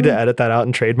 Do I need to edit that out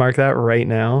and trademark that right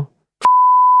now?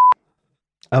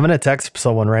 I'm going to text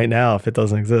someone right now if it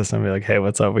doesn't exist. I'm going to be like, hey,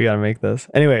 what's up? We got to make this.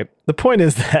 Anyway, the point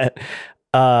is that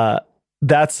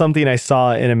that's something I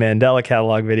saw in a Mandela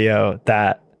Catalog video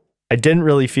that I didn't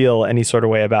really feel any sort of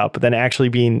way about, but then actually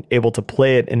being able to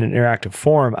play it in an interactive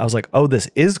form, I was like, oh, this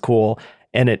is cool.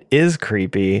 And it is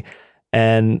creepy.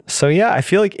 And so, yeah, I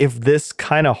feel like if this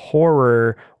kind of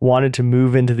horror wanted to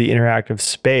move into the interactive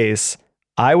space,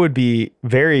 I would be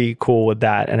very cool with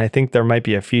that. And I think there might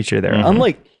be a future there.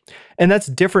 And that's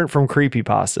different from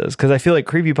creepypastas, because I feel like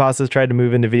creepypastas tried to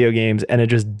move into video games and it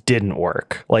just didn't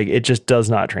work. Like, it just does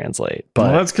not translate. But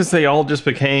well, that's because they all just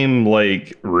became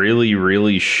like really,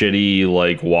 really shitty,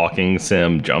 like walking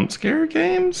sim jump scare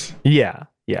games. Yeah.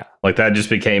 Like that just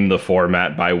became the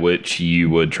format by which you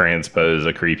would transpose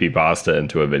a creepypasta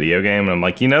into a video game. And I'm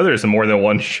like, there's more than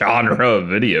one genre of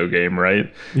video game,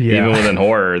 right? Yeah. Even within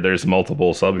horror, there's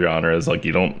multiple subgenres. Like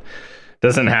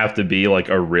doesn't have to be like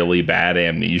a really bad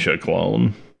Amnesia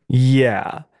clone.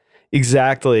 Yeah,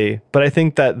 exactly. But I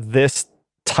think that this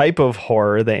type of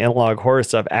horror, the analog horror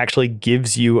stuff, actually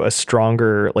gives you a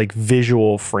stronger like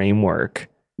visual framework.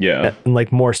 Yeah. And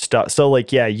like more stuff. So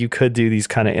like, yeah, you could do these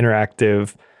kind of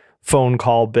interactive phone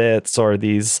call bits or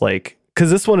these like, because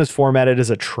this one is formatted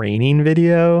as a training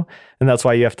video, and that's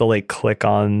why you have to like click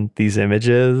on these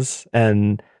images.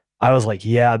 And I was like,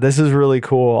 yeah, this is really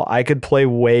cool. I could play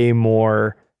way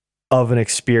more of an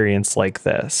experience like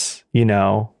this, you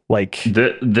know, like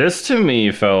this to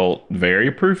me felt very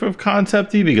proof of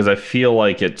concept-y, because I feel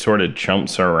like it sort of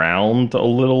jumps around a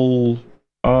little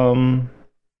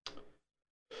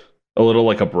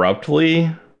like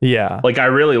abruptly. Yeah. Like I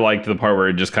really liked the part where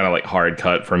it just kind of like hard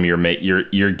cut from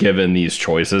you're given these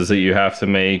choices that you have to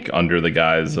make under the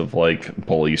guise of like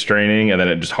police training, and then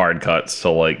it just hard cuts to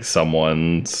like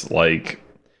someone's like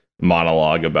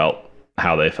monologue about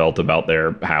how they felt about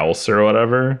their house or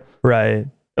whatever. Right.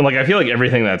 And like I feel like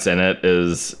everything that's in it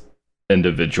is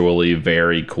individually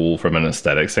very cool from an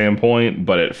aesthetic standpoint,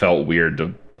 but it felt weird to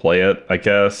play it, I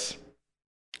guess.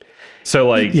 So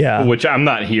like, yeah, which I'm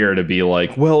not here to be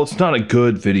like, well, it's not a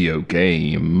good video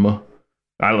game.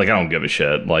 I don't give a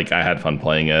shit. Like I had fun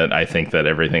playing it. I think that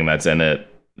everything that's in it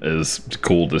is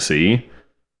cool to see.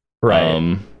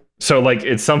 Right. So like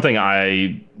it's something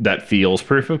that feels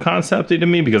proof of concept to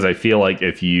me, because I feel like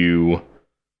if you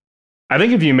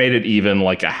made it even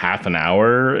like a half an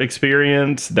hour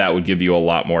experience, that would give you a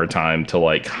lot more time to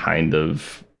like kind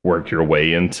of work your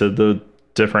way into the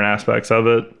different aspects of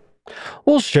it.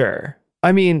 Well, sure.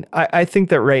 I mean, I think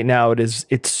that right now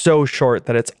it's so short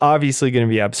that it's obviously going to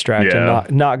be abstract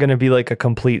and not going to be like a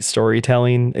complete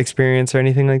storytelling experience or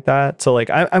anything like that. So like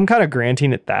I'm kind of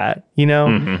granting it that, you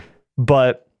know,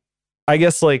 but I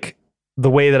guess like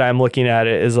the way that I'm looking at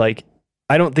it is like,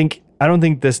 I don't think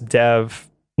this dev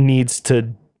needs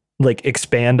to like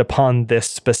expand upon this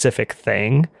specific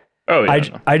thing. Oh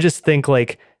yeah. I just think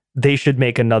like they should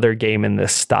make another game in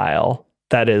this style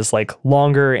that is like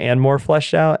longer and more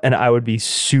fleshed out, and I would be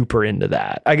super into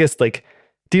that. I guess like,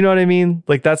 do you know what I mean?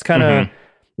 Like that's kind of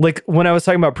like when I was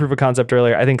talking about proof of concept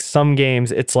earlier, I think some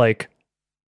games it's like,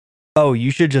 oh,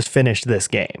 you should just finish this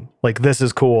game. Like this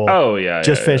is cool. Oh yeah.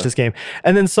 Just finish this game.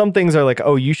 And then some things are like,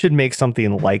 oh, you should make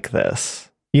something like this.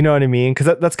 You know what I mean?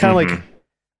 Because that's kind of like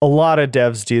a lot of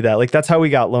devs do that. Like that's how we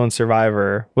got Lone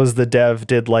Survivor, was the dev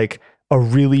did like a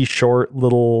really short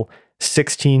little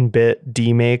 16-bit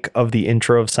demake of the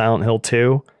intro of Silent Hill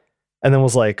 2, and then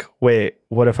was like, wait,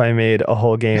 what if I made a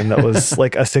whole game that was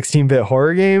like a 16-bit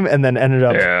horror game, and then ended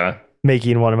up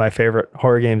making one of my favorite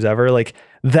horror games ever. Like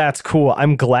that's cool.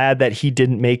 I'm glad that he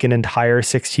didn't make an entire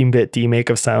 16-bit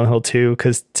demake of Silent Hill 2,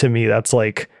 because to me that's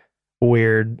like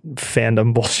weird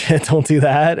fandom bullshit. Don't do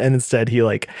that. And instead he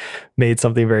like made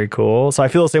something very cool. So I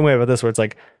feel the same way about this, where it's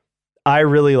like, I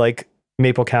really like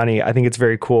Maple County. I think it's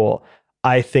very cool.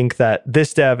 I think that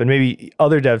this dev and maybe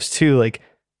other devs too, like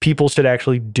people should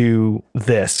actually do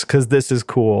this because this is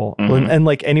cool. And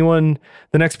like anyone,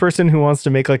 the next person who wants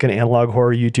to make like an analog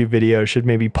horror YouTube video should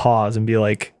maybe pause and be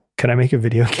like, can I make a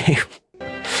video game?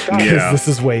 Because this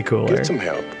is way cooler. Get some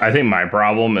help. I think my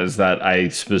problem is that I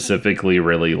specifically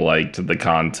really liked the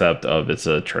concept of it's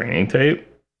a training tape.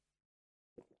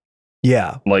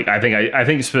 Yeah. Like I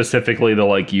think specifically the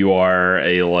like you are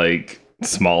a like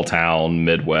small town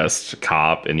Midwest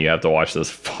cop and you have to watch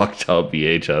this fucked up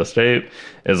VHS tape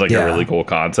is like a really cool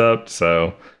concept.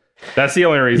 So that's the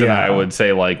only reason I would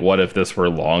say like, what if this were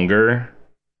longer?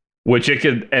 Which it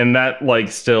could, and that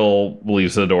like still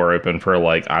leaves the door open for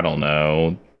like, I don't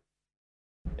know,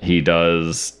 he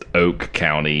does Oak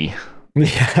County.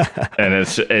 Yeah. And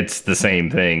it's the same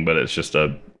thing, but it's just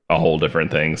a whole different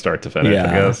thing start to finish,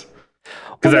 I guess.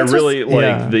 Because I really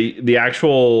like the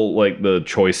actual like the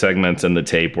choice segments in the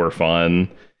tape were fun,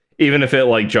 even if it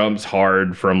like jumps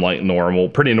hard from like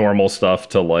pretty normal stuff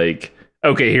to like,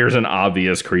 okay, here's an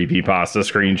obvious creepypasta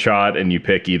screenshot, and you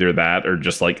pick either that or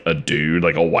just like a dude,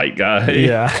 like a white guy.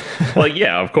 Yeah. Like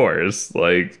yeah, of course.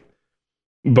 Like,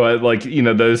 but like you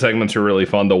know those segments are really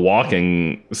fun. The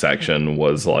walking section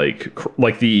was like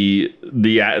the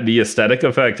aesthetic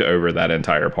effect over that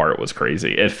entire part was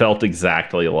crazy. It felt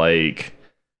exactly like,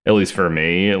 at least for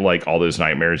me, like all those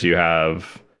nightmares you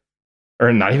have,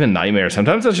 or not even nightmares.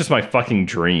 Sometimes it's just my fucking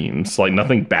dreams. Like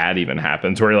nothing bad even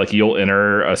happens, where like you'll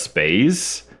enter a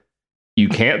space, you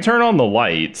can't turn on the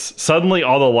lights. Suddenly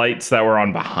all the lights that were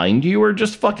on behind you are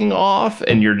just fucking off,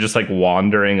 and you're just like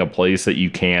wandering a place that you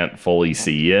can't fully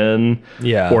see in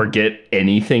or get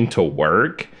anything to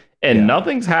work. And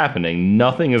nothing's happening,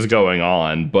 nothing is going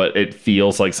on, but it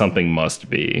feels like something must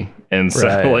be. And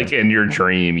so like in your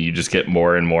dream, you just get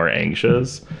more and more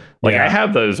anxious. Like I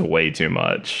have those way too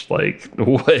much, like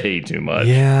way too much.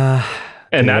 Yeah.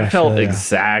 And that felt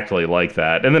exactly like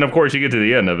that. And then of course you get to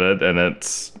the end of it and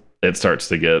it starts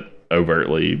to get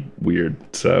overtly weird.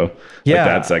 So like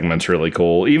that segment's really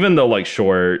cool. Even though like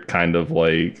short kind of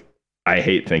like, I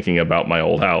hate thinking about my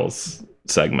old house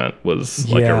segment was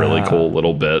like a really cool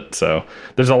little bit. So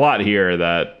there's a lot here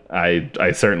that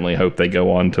I certainly hope they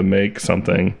go on to make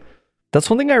something. That's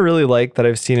one thing I really like that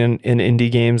I've seen in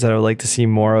indie games that I would like to see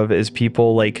more of is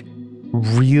people like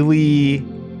really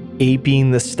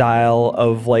aping the style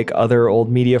of like other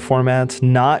old media formats,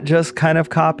 not just kind of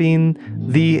copying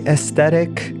the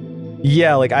aesthetic.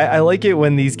 Yeah, like I like it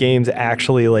when these games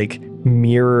actually like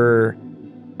mirror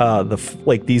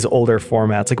like these older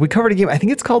formats. Like we covered a game, I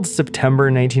think it's called September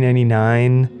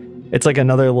 1999. It's like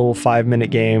another little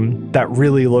 5-minute game that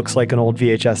really looks like an old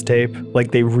VHS tape.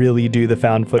 Like they really do the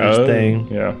found footage thing.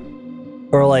 Yeah.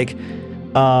 Or like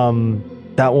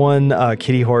that one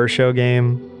Kitty Horror Show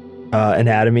game,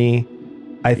 Anatomy.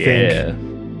 I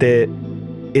think that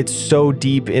it's so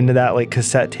deep into that like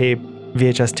cassette tape,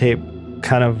 VHS tape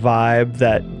kind of vibe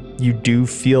that you do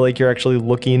feel like you're actually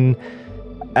looking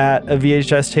at a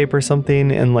VHS tape or something.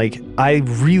 And like I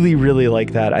really, really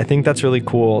like that. I think that's really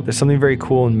cool. There's something very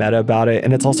cool and meta about it.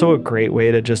 And it's also a great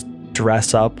way to just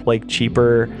dress up like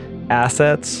cheaper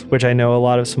assets, which I know a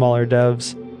lot of smaller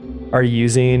devs are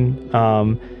using.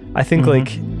 I think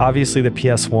like obviously the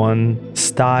PS1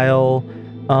 style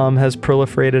has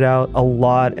proliferated out a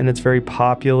lot and it's very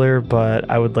popular, but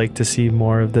I would like to see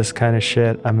more of this kind of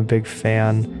shit. I'm a big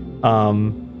fan.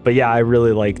 But yeah, I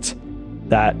really liked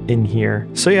that in here.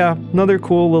 So yeah, another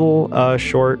cool little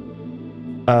short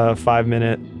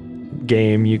 5-minute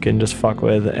game you can just fuck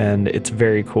with, and it's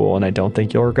very cool, and I don't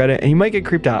think you'll regret it. And you might get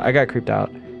creeped out. I got creeped out.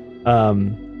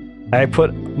 I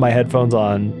put my headphones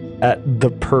on at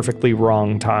the perfectly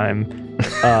wrong time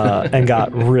and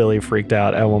got really freaked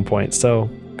out at one point. So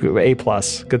A+,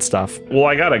 good stuff. Well,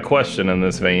 I got a question in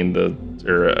this vein,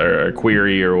 or a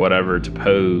query or whatever to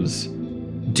pose.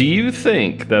 Do you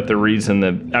think that the reason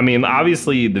that, I mean,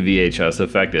 obviously the VHS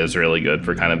effect is really good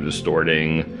for kind of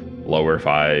distorting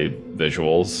lower-fi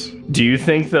visuals. Do you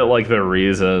think that like the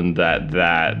reason that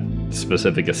that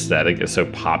specific aesthetic is so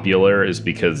popular is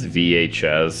because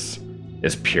VHS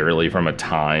is purely from a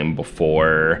time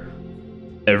before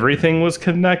everything was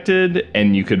connected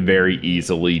and you could very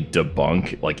easily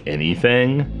debunk like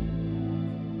anything?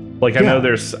 Like I know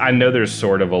there's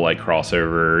sort of a like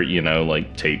crossover, you know,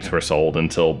 like tapes were sold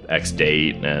until X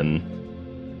date, and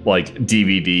like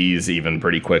DVDs even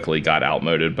pretty quickly got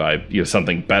outmoded by, you know,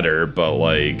 something better, but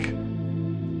like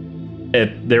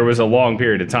there was a long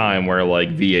period of time where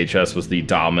like VHS was the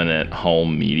dominant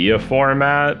home media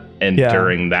format, and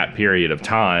during that period of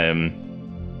time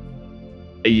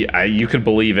you could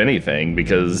believe anything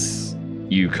because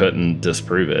you couldn't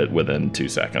disprove it within 2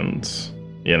 seconds,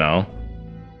 you know?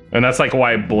 And that's like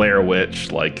why Blair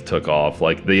Witch like took off.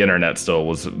 Like the internet still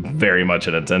was very much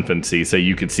in its infancy, so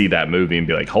you could see that movie and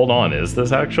be like, hold on, is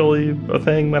this actually a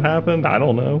thing that happened? I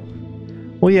don't know.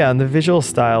 Well, yeah, and the visual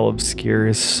style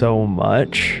obscures so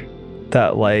much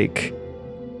that like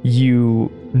you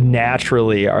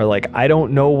naturally are like, I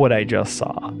don't know what I just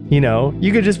saw. You know,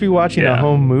 you could just be watching a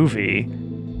home movie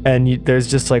and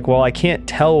there's just like, well, I can't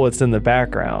tell what's in the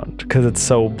background because it's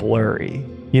so blurry.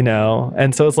 You know,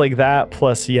 and so it's like that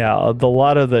plus a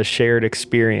lot of the shared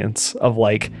experience of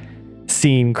like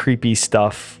seeing creepy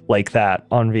stuff like that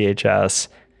on VHS.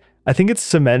 I think it's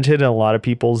cemented in a lot of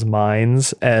people's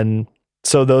minds, and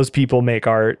so those people make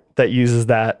art that uses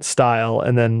that style,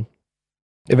 and then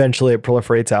eventually it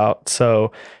proliferates out.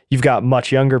 So you've got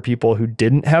much younger people who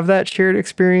didn't have that shared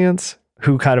experience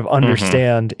who kind of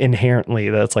understand inherently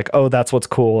that it's like, oh, that's what's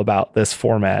cool about this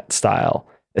format, style,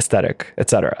 aesthetic,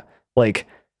 etc. Like,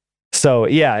 so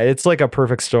yeah, it's like a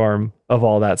perfect storm of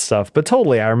all that stuff. But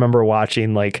totally, I remember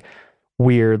watching like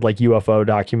weird like UFO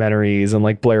documentaries and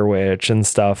like Blair Witch and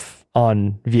stuff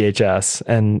on VHS,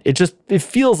 and it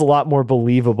feels a lot more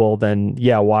believable than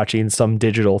watching some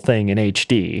digital thing in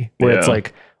HD where it's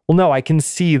like, well, no, I can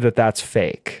see that that's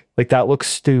fake. Like that looks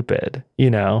stupid, you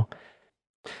know?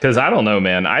 Because I don't know,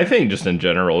 man. I think just in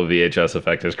general, VHS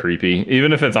effect is creepy,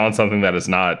 even if it's on something that is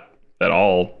not at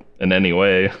all in any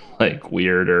way like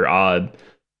weird or odd.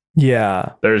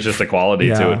 Yeah, there's just a quality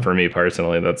to it for me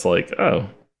personally that's like, oh,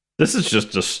 this is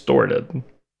just distorted.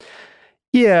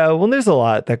 Yeah, well, there's a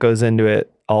lot that goes into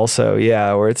it also,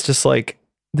 where it's just like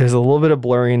there's a little bit of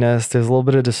blurriness, there's a little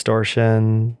bit of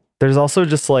distortion, there's also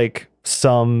just like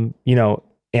some, you know,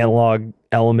 analog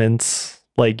elements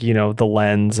like, you know, the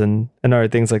lens and other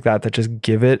things like that just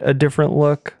give it a different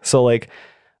look. So like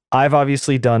I've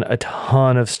obviously done a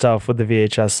ton of stuff with the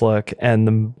VHS look, and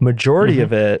the majority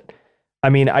of it, I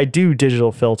mean, I do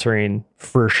digital filtering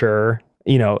for sure,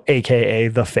 you know, AKA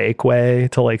the fake way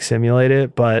to like simulate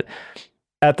it. But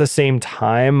at the same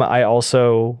time, I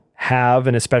also have,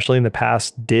 and especially in the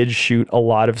past, did shoot a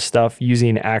lot of stuff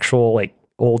using actual like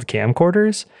old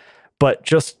camcorders, but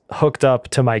just hooked up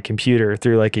to my computer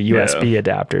through like a USB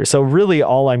adapter. So really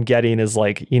all I'm getting is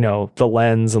like, you know, the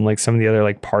lens and like some of the other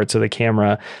like parts of the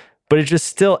camera, but it just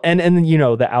still, and you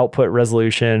know, the output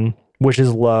resolution, which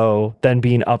is low, then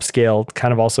being upscaled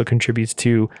kind of also contributes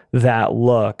to that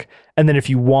look. And then if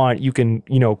you want, you can,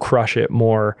 you know, crush it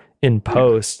more in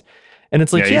post. And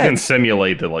it's like, you can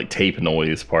simulate the like tape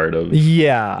noise part of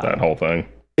that whole thing.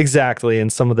 Exactly.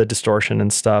 And some of the distortion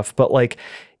and stuff. But like,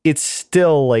 it's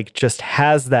still like just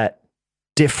has that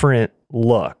different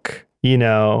look, you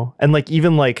know? And like,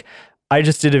 even like, I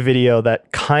just did a video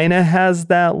that kind of has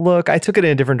that look. I took it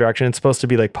in a different direction. It's supposed to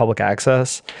be like public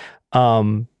access.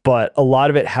 But a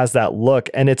lot of it has that look,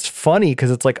 and it's funny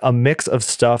because it's like a mix of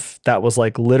stuff that was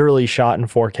like literally shot in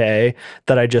 4K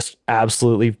that I just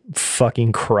absolutely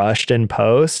fucking crushed in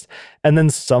post. And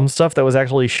then some stuff that was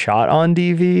actually shot on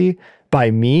DV by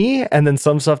me. And then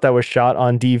some stuff that was shot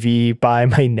on DV by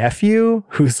my nephew,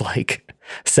 who's like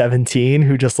 17,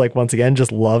 who just like, once again,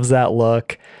 just loves that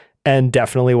look. And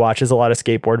definitely watches a lot of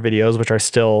skateboard videos, which are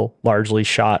still largely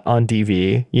shot on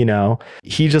DV. You know,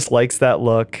 he just likes that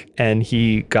look, and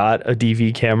he got a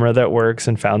DV camera that works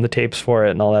and found the tapes for it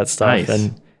and all that stuff. Nice.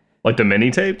 And like the mini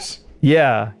tapes?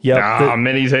 Yeah. Yeah.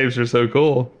 Mini tapes are so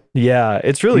cool. Yeah,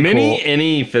 it's really cool.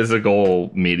 Any physical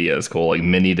media is cool. Like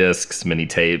mini discs, mini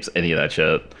tapes, any of that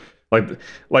shit.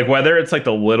 Like whether it's like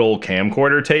the little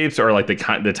camcorder tapes or like the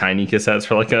tiny cassettes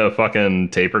for like a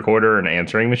fucking tape recorder and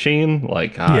answering machine.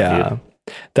 Like, dude.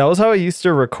 That was how I used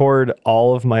to record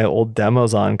all of my old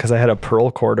demos on, because I had a Pearl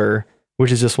recorder,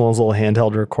 which is just one of those little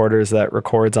handheld recorders that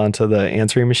records onto the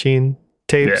answering machine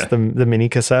tapes, the mini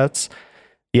cassettes.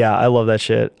 Yeah, I love that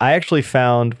shit. I actually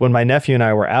found, when my nephew and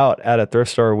I were out at a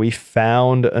thrift store, we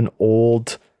found an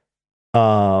old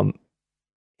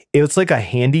it's like a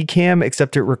handy cam,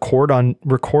 except it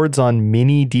records on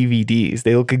mini DVDs.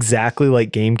 They look exactly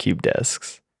like GameCube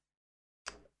discs.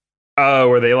 Oh,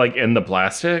 were they like in the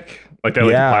plastic? Like they had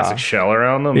like the plastic shell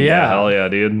around them? Yeah, hell yeah,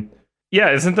 dude.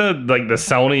 Yeah, isn't the like the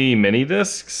Sony mini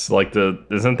discs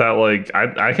isn't that like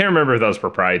I can't remember if that was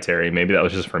proprietary. Maybe that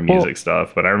was just for music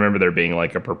stuff, but I remember there being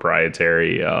like a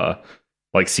proprietary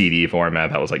like CD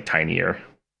format that was like tinier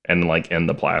and like in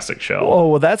the plastic shell. Oh,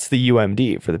 well, that's the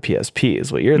UMD for the PSP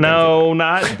is what you're thinking. No,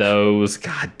 not those.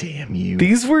 God damn you.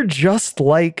 These were just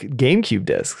like GameCube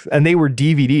discs, and they were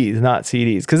DVDs, not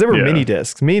CDs, because they were mini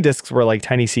discs. Mini discs were like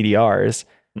tiny CDRs.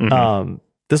 Mm-hmm.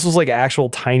 This was like actual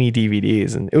tiny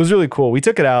DVDs, and it was really cool. We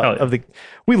took it out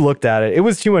we looked at it. It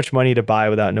was too much money to buy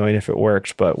without knowing if it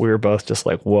worked, but we were both just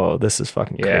like, whoa, this is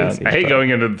fucking crazy. I hate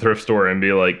going into the thrift store and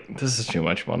be like, this is too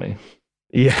much money.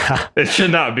 Yeah. It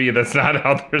should not be. That's not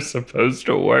how they're supposed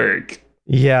to work.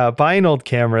 Yeah, buying old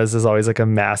cameras is always like a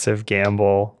massive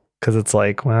gamble, because it's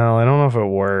like, well, I don't know if it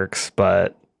works,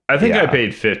 but I think I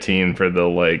paid $15 for the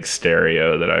like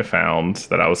stereo that I found,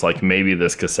 that I was like, maybe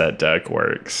this cassette deck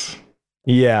works.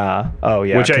 Yeah. Oh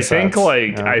yeah. Which I think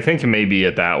I think maybe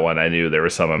at that one I knew there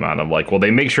was some amount of like, well,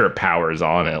 they make sure it powers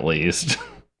on at least.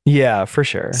 Yeah, for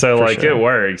sure. So it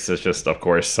works. It's just, of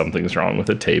course, something's wrong with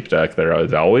the tape deck.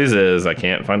 There always is. I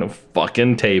can't find a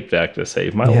fucking tape deck to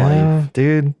save my life.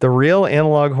 Dude, the real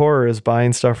analog horror is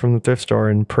buying stuff from the thrift store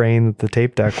and praying that the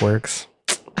tape deck works.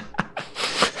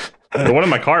 The one in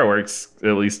my car works,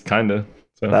 at least, kind of.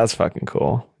 So. That's fucking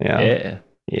cool. Yeah.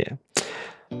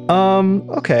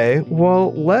 Okay.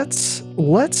 Well,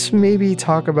 let's maybe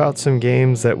talk about some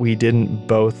games that we didn't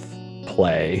both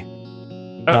play.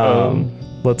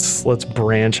 Let's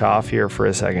branch off here for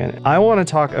a second. I want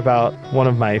to talk about one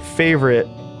of my favorite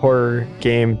horror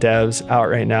game devs out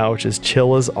right now, which is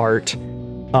Chilla's.Art.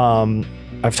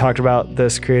 I've talked about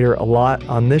this creator a lot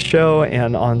on this show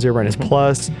and on Zero Brightness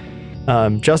Plus.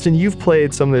 Justin, you've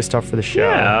played some of this stuff for the show.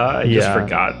 Yeah, I just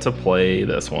forgot to play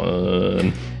this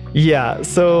one. Yeah,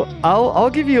 so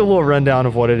I'll give you a little rundown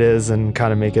of what it is and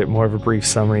kind of make it more of a brief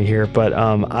summary here. But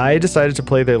I decided to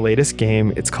play their latest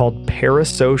game. It's called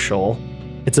Parasocial.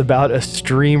 It's about a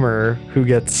streamer who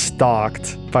gets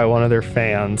stalked by one of their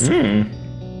fans.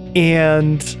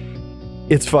 And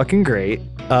it's fucking great.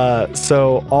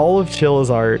 So all of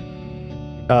Chilla's art,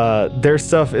 their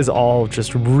stuff is all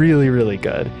just really, really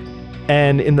good.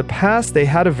 And in the past, they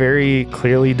had a very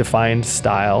clearly defined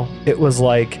style. It was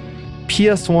like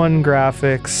PS1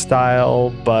 graphics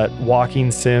style, but walking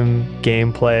sim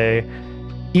gameplay.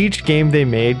 Each game they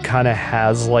made kind of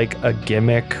has like a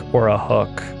gimmick or a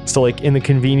hook. So like in the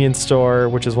convenience store,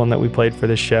 which is one that we played for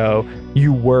the show,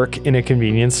 you work in a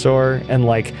convenience store, and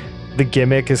like the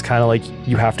gimmick is kind of like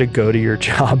you have to go to your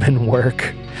job and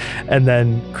work, and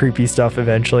then creepy stuff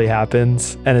eventually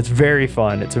happens, and it's very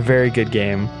fun. It's a very good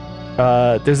game.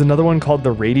 There's another one called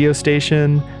The Radio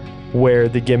Station, where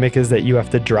the gimmick is that you have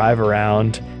to drive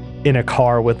around in a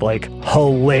car with like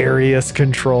hilarious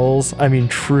controls. I mean,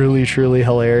 truly, truly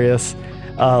hilarious.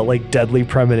 Like Deadly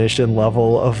Premonition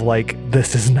level of like,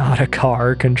 this is not a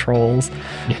car controls.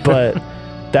 But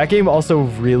that game also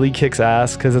really kicks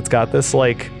ass because it's got this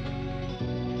like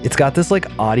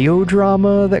audio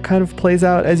drama that kind of plays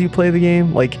out as you play the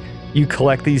game. Like you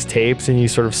collect these tapes and you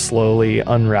sort of slowly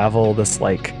unravel this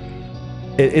like,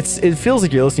 it feels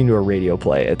like you're listening to a radio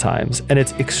play at times, and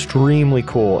it's extremely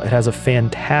cool. It has a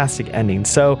fantastic ending.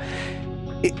 So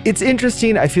it's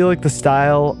interesting. I feel like the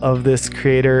style of this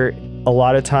creator, a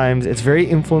lot of times it's very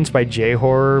influenced by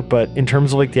J-horror, but in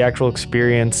terms of like the actual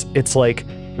experience, it's like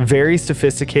very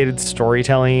sophisticated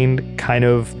storytelling kind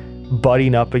of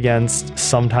butting up against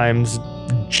sometimes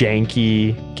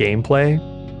janky gameplay,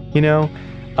 you know,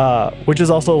 which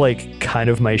is also like kind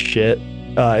of my shit.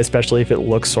 Especially if it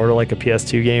looks sort of like a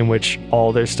PS2 game, which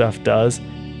all their stuff does.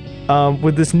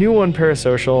 With this new one,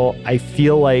 Parasocial, I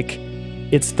feel like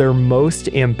it's their most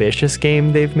ambitious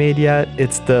game they've made yet.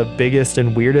 It's the biggest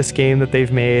and weirdest game that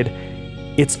they've made.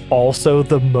 It's also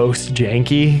the most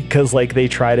janky because like they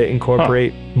try to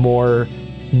incorporate more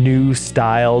new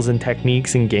styles and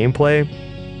techniques in gameplay.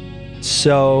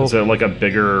 So is it like a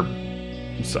bigger...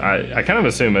 I kind of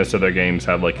assume most of their games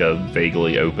have like a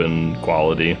vaguely open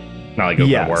quality. Not like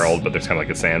open world, but there's kind of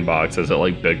like a sandbox. Is it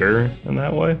like bigger in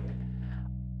that way?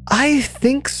 I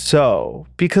think so,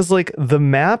 because like the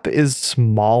map is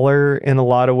smaller in a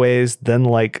lot of ways than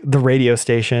like the Radio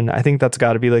Station. I think that's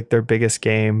got to be like their biggest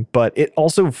game, but it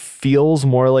also feels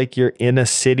more like you're in a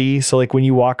city. So like when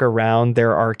you walk around,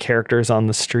 there are characters on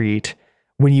the street.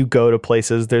 When you go to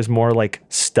places, there's more like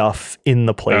stuff in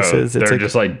the places. They're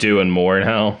just like doing more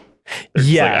now. They're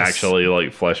just, like, actually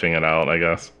like fleshing it out, I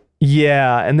guess.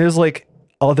 Yeah, and there's like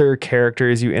other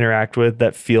characters you interact with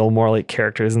that feel more like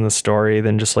characters in the story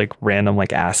than just like random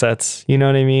like assets, you know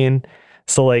what I mean?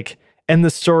 So like, and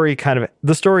the story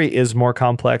is more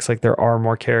complex. Like there are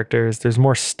more characters, there's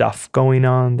more stuff going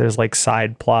on, there's like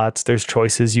side plots, there's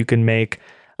choices you can make.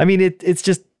 I mean, it's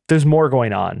just, there's more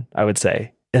going on, I would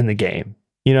say, in the game,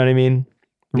 you know what I mean?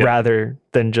 Yep. Rather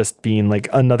than just being like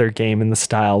another game in the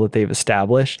style that they've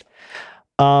established.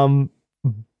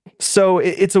 So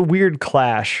it's a weird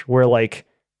clash where like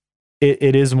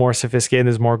it is more sophisticated,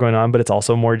 there's more going on, but it's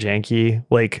also more janky.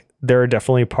 Like there are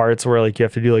definitely parts where like you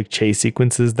have to do like chase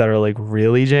sequences that are like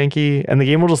really janky, and the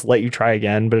game will just let you try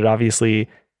again, but it obviously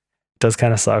does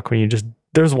kind of suck when you just,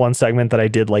 there's one segment that I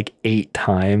did like 8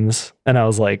 times and I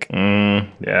was like,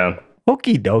 yeah,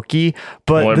 okie dokie.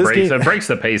 But it breaks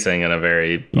the pacing in a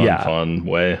very fun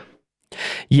way.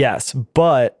 Yes,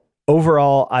 but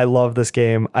overall, I love this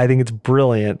game. I think it's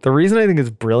brilliant. The reason I think it's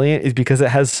brilliant is because it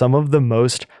has some of the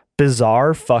most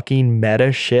bizarre fucking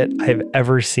meta shit I've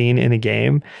ever seen in a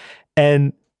game.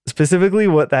 And specifically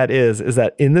what that is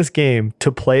that in this game,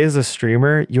 to play as a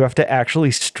streamer, you have to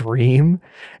actually stream.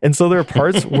 And so there are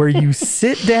parts where you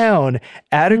sit down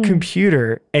at a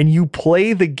computer and you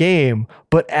play the game,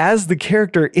 but as the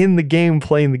character in the game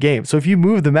playing the game. So if you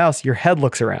move the mouse, your head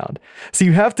looks around. So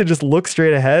you have to just look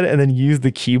straight ahead and then use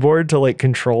the keyboard to like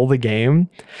control the game.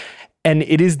 And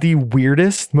it is the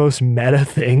weirdest, most meta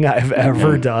thing I've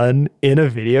ever done in a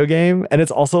video game. And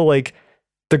it's also like,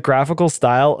 the graphical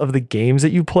style of the games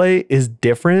that you play is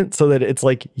different, so that it's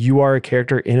like you are a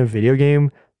character in a video game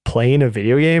playing a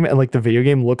video game, and like the video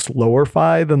game looks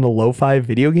lower-fi than the lo-fi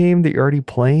video game that you're already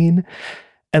playing.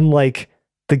 And like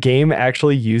the game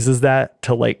actually uses that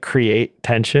to like create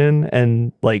tension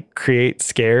and like create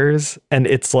scares, and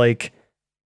it's like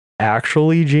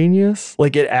actually genius.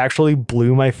 Like it actually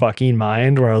blew my fucking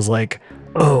mind, where I was like,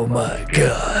 oh my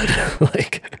god,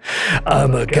 like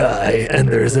I'm a guy and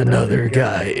there's another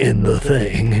guy in the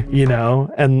thing, you know?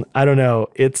 And I don't know,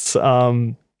 it's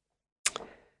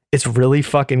really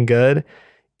fucking good.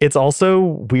 It's also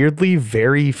weirdly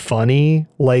very funny.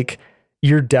 Like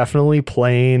you're definitely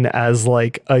playing as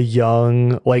like a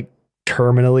young, like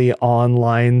terminally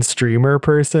online streamer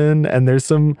person, and there's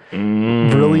some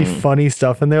really funny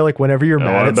stuff in there. Like whenever you're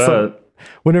mad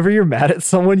at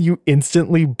someone, you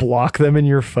instantly block them in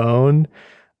your phone,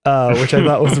 which I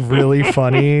thought was really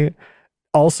funny.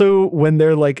 Also, when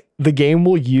they're like, the game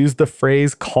will use the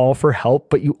phrase call for help,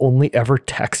 but you only ever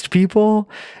text people.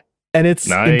 And it's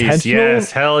nice. Intentional.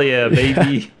 Yes, hell yeah,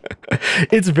 baby.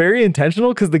 It's very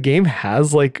intentional because the game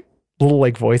has like little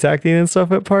like voice acting and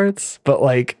stuff at parts, but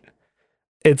like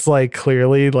it's like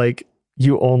clearly like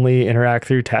you only interact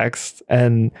through text.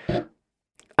 And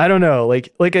I don't know,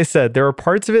 like I said, there are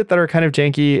parts of it that are kind of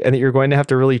janky and that you're going to have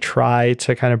to really try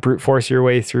to kind of brute force your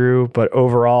way through. But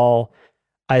overall,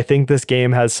 I think this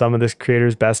game has some of this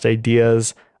creator's best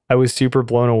ideas. I was super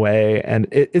blown away, and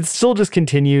it still just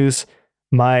continues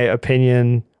my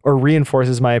opinion or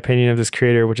reinforces my opinion of this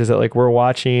creator, which is that like we're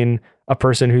watching a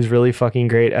person who's really fucking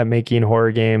great at making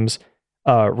horror games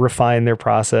refine their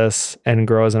process and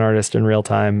grow as an artist in real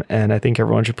time. And I think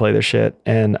everyone should play their shit.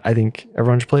 And I think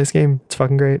everyone should play this game. It's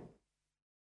fucking great.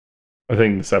 I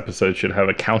think this episode should have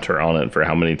a counter on it for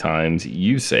how many times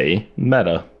you say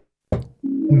meta.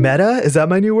 Meta? Is that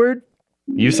my new word?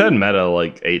 You said meta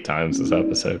like 8 times this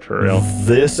episode, for real.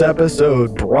 This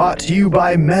episode brought to you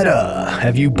by Meta.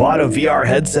 Have you bought a VR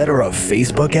headset or a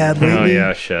Facebook ad lately? Oh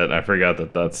yeah, shit. I forgot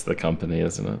that that's the company,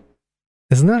 isn't it?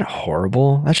 Isn't that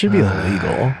horrible? That should be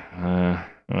illegal.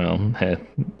 Well, hey.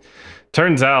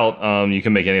 Turns out you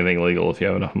can make anything legal if you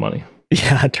have enough money.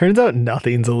 Yeah, it turns out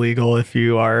nothing's illegal if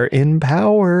you are in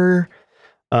power.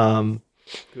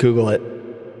 Google it.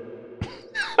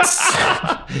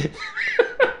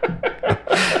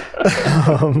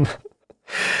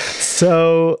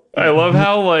 So I love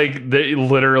how like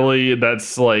literally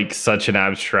that's like such an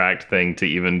abstract thing to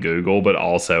even Google, but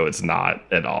also it's not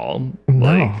at all. No.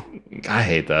 Like I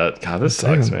hate that. God, this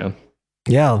sucks, man.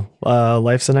 Yeah,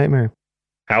 life's a nightmare.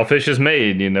 How fish is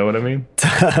made, you know what I mean?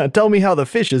 Tell me how the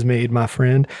fish is made, my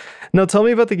friend. No, tell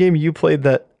me about the game you played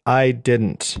that I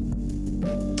didn't.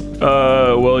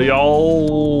 Well,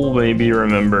 y'all maybe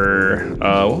remember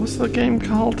what was the game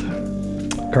called?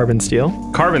 Carbon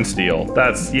Steel? Carbon Steel.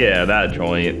 That's that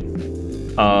joint.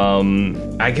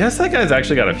 I guess that guy's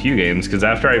actually got a few games because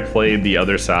after I played The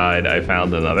Other Side, I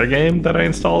found another game that I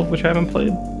installed which I haven't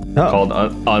played called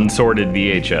Unsorted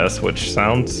VHS, which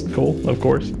sounds cool, of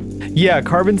course. Yeah,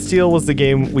 Carbon Steel was the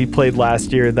game we played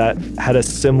last year that had a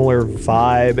similar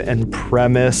vibe and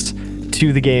premise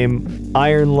to the game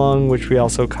Iron Lung, which we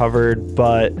also covered,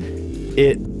 but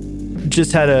it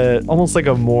just had almost like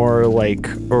a more like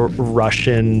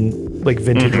Russian, like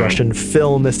vintage Russian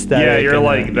film aesthetic. Yeah, you're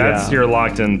like you're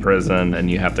locked in prison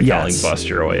and you have to kind of bust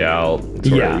your way out.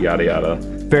 Yada yada.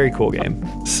 Very cool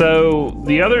game. So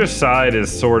The Other Side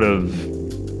is sort of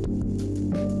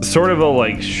a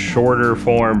like shorter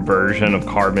form version of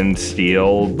Carbon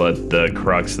Steel, but the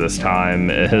crux this time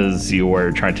is you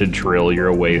are trying to drill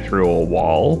your way through a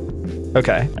wall.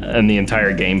 Okay. And the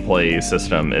entire gameplay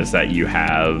system is that you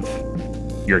have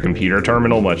your computer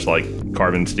terminal, much like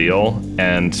Carbon Steel,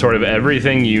 and sort of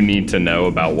everything you need to know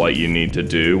about what you need to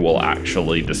do will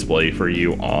actually display for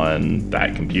you on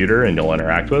that computer, and you'll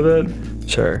interact with it.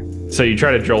 Sure. So you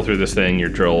try to drill through this thing, your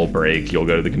drill will break, you'll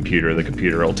go to the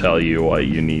computer will tell you what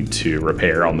you need to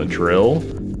repair on the drill.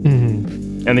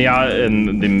 Mm-hmm. And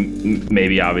the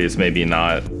maybe obvious, maybe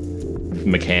not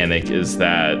mechanic is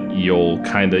that you'll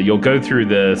go through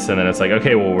this and then it's like,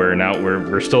 okay, well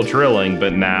we're still drilling,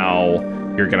 but now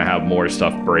you're gonna have more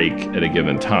stuff break at a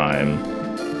given time.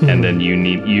 Mm-hmm. And then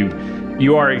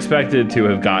you are expected to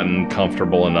have gotten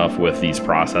comfortable enough with these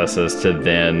processes to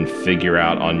then figure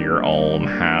out on your own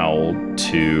how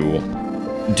to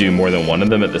do more than one of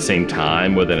them at the same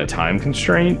time within a time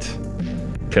constraint.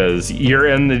 Because you're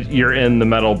in the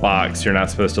metal box, you're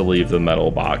not supposed to leave the metal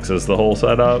box is the whole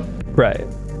setup. Right.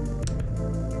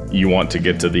 You want to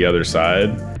get to the other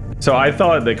side. So I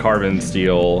thought that Carbon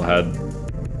Steel had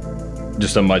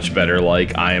just a much better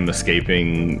like I am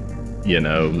escaping, the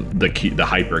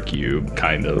hypercube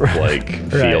kind of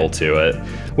feel to it,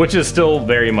 which is still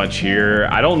very much here.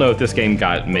 I don't know if this game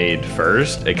got made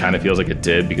first. It kind of feels like it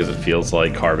did because it feels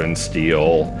like Carbon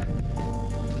Steel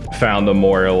found a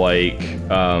more like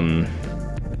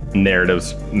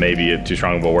narratives, maybe too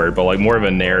strong of a word, but like more of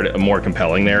a more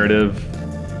compelling narrative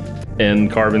in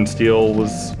Carbon Steel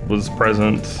was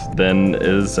present than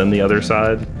is in The Other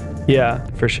Side. Yeah,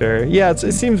 for sure. Yeah,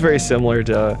 it seems very similar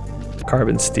to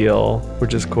Carbon Steel,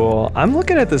 which is cool. I'm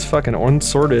looking at this fucking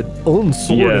unsorted. Yeah.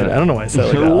 I don't know why I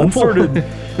said it like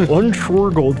that.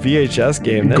 Unsorted VHS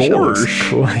game. That shit looks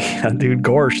cool. Yeah, dude,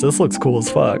 Gorsh. This looks cool as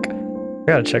fuck. I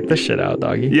gotta check this shit out,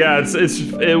 doggy. Yeah,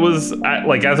 it was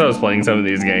like as I was playing some of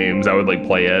these games, I would like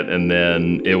play it and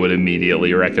then it would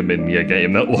immediately recommend me a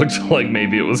game that looked like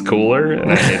maybe it was cooler,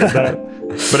 and I hated that.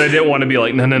 But I didn't want to be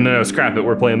like, no, scrap it.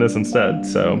 We're playing this instead.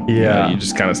 So yeah, you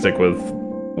just kind of stick with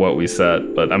what we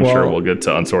set. But I'm sure we'll get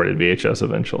to Unsorted VHS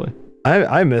eventually.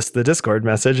 I missed the Discord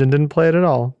message and didn't play it at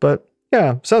all. But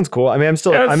yeah, sounds cool. I mean,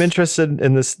 I'm interested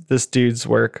in this dude's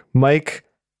work, Mike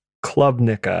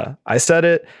Klubnica. I said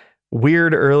it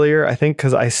weird earlier, I think,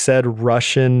 because I said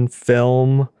Russian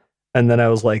film, and then I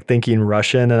was like thinking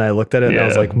Russian, and I looked at it and I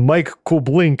was like, Mike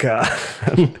Kublinka.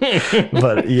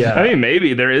 But yeah, I mean,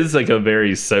 maybe there is like a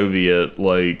very Soviet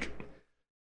like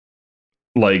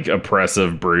like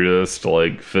oppressive brutist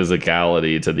like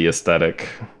physicality to the aesthetic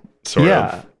sort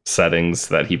of settings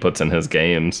that he puts in his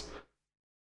games.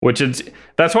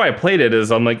 That's why I played it.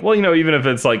 Is I'm like, well, even if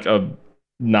it's like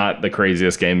not the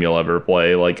craziest game you'll ever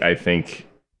play, like I think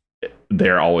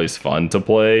they're always fun to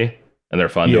play and they're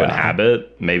fun to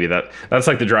inhabit. Maybe that's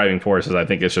like the driving force. Is I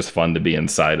think it's just fun to be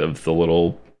inside of the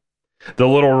little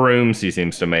rooms he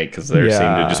seems to make, because there seem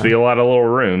to just be a lot of little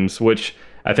rooms, which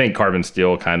I think Carbon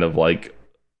Steel kind of like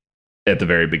at the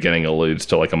very beginning alludes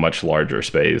to like a much larger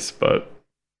space. But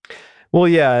well,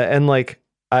 yeah, and like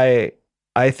I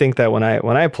think that when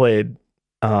I played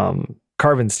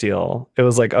Carbon Steel, it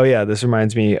was like, oh yeah, this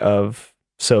reminds me of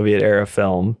Soviet era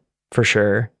film for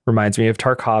sure. Reminds me of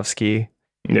Tarkovsky.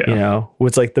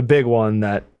 It's like the big one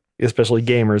that especially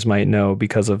gamers might know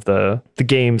because of the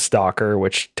game Stalker,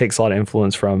 which takes a lot of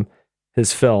influence from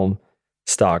his film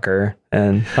Stalker,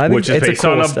 and I think which is based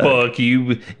on a book.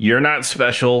 You're not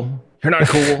special. You're not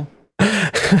cool.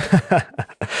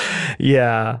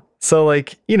 Yeah. So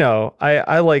like,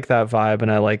 I like that vibe,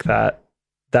 and I like that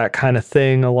kind of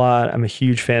thing a lot. I'm a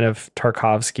huge fan of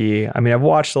Tarkovsky. I mean, I've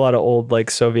watched a lot of old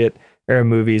like Soviet era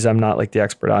movies. I'm not like the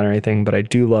expert on or anything, but I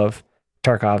do love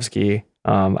Tarkovsky.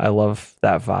 I love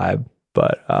that vibe.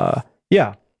 But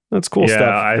yeah, that's cool stuff.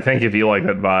 Yeah, I think if you like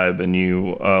that vibe and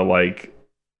you like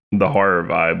the horror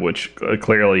vibe, which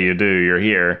clearly you do, you're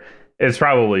here. It's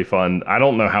probably fun. I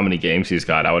don't know how many games he's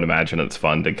got. I would imagine it's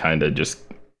fun to kind of just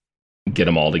get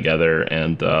them all together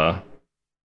and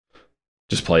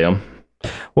just play them.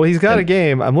 Well, he's got a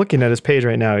game. I'm looking at his page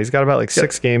right now. He's got about like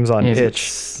 6 games on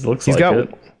itch.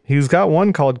 He's got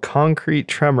one called Concrete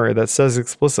Tremor that says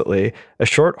explicitly a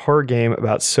short horror game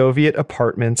about Soviet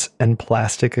apartments and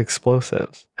plastic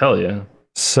explosives. Hell yeah.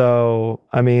 So,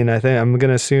 I mean, I think I'm going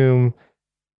to assume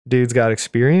dude's got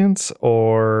experience,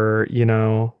 or,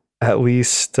 at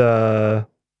least some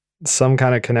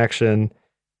kind of connection.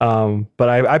 But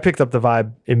I picked up the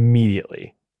vibe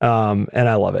immediately. And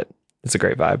I love it. It's a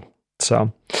great vibe.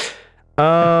 So,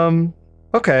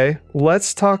 okay,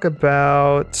 let's talk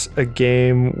about a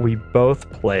game we both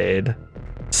played,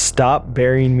 Stop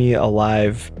Burying Me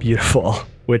Alive Beautiful,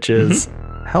 which is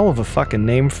hell of a fucking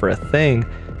name for a thing.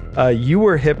 You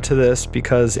were hip to this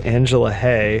because Angela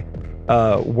Hay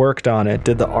worked on it,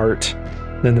 did the art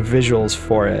and the visuals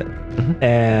for it,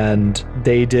 and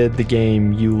they did the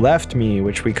game You Left Me,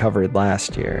 which we covered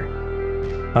last year.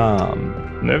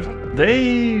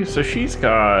 She's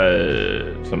got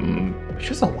she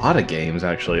has a lot of games,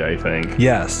 actually, I think.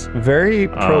 Yes, very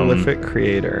prolific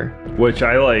creator. Which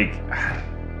I like.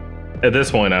 At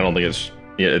this point, I don't think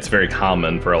it's very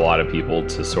common for a lot of people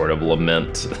to sort of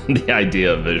lament the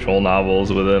idea of visual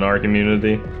novels within our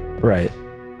community. Right.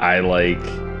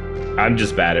 I'm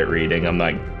just bad at reading. I'm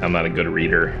not a good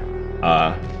reader.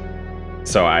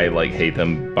 So I like hate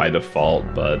them by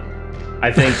default, but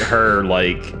I think her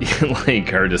like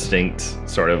her distinct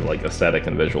sort of like aesthetic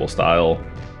and visual style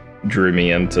drew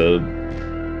me into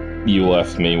You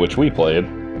Left Me, which we played.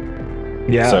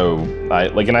 Yeah. So I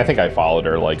think I followed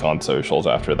her like on socials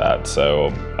after that. So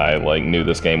I like knew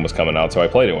this game was coming out, so I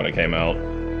played it when it came out.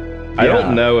 Yeah. I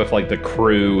don't know if like the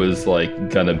crew is like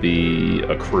gonna be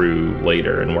a crew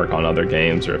later and work on other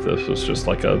games, or if this was just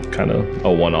like a kind of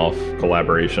a one-off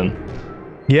collaboration.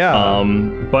 Yeah.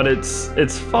 But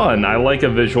it's fun. I like a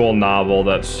visual novel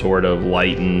that sort of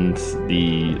lightens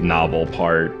the novel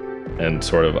part and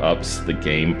sort of ups the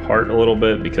game part a little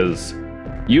bit, because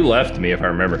You Left Me, if I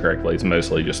remember correctly, is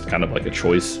mostly just kind of like a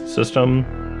choice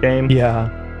system game.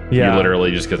 Yeah. You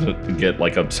literally just get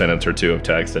like a sentence or two of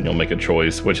text and you'll make a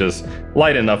choice, which is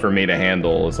light enough for me to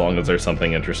handle as long as there's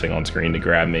something interesting on screen to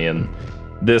grab me. And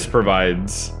this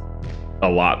provides a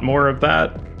lot more of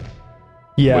that.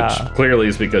 Yeah. Which clearly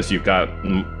is because you've got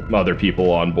other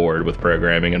people on board with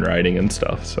programming and writing and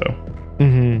stuff. So.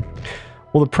 Mm-hmm.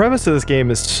 Well, the premise of this game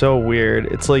is so weird.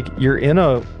 It's like you're in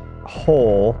a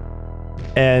hole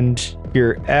and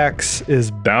your ex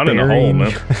is down in the hole,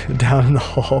 man. Down in the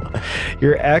hole.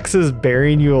 Your ex is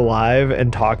burying you alive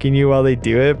and talking to you while they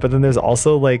do it. But then there's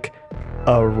also like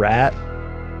a rat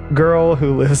girl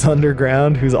who lives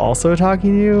underground who's also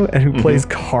talking to you and who plays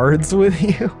cards with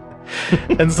you.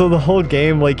 And so the whole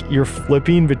game, like you're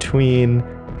flipping between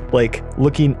like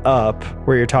looking up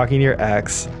where you're talking to your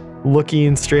ex,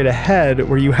 looking straight ahead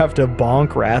where you have to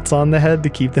bonk rats on the head to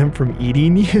keep them from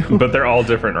eating you. But they're all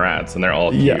different rats and they're all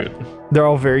cute. Yeah, they're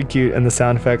all very cute and the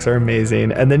sound effects are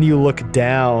amazing. And then you look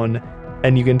down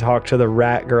and you can talk to the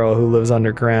rat girl who lives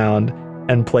underground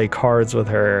and play cards with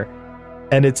her.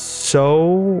 And it's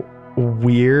so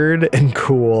weird and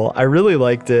cool. I really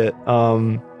liked it.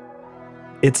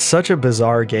 it's such a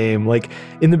bizarre game. Like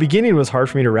in the beginning, it was hard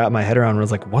for me to wrap my head around. I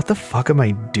was like, what the fuck am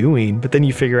I doing? But then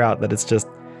you figure out that it's just,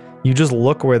 you just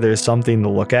look where there's something to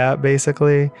look at,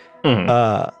 basically.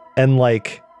 And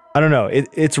like, I don't know,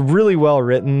 it's really well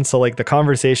written. So like the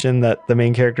conversation that the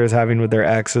main character is having with their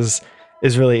ex is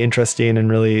really interesting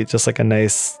and really just like a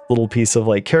nice little piece of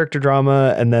like character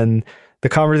drama. And then the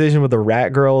conversation with the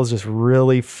rat girl is just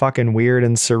really fucking weird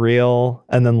and surreal.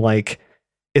 And then like,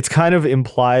 it's kind of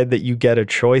implied that you get a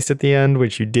choice at the end,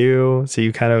 which you do. So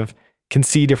you kind of can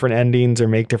see different endings or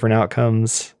make different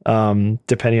outcomes,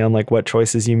 depending on like what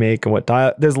choices you make and what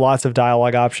there's lots of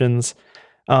dialogue options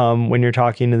when you're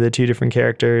talking to the two different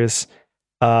characters.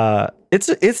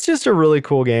 It's just a really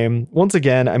cool game. Once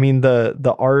again, I mean,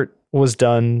 the art was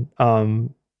done,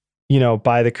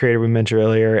 by the creator we mentioned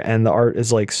earlier, and the art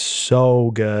is like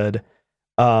so good.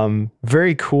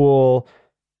 Very cool,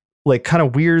 like kind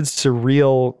of weird,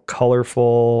 surreal,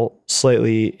 colorful,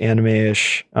 slightly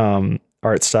anime-ish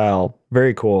art style.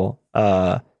 Very cool.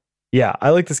 Yeah, I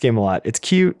like this game a lot. It's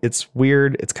cute. It's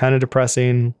weird. It's kind of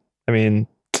depressing. I mean,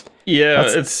 yeah,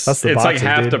 it's like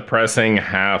half depressing,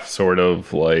 half sort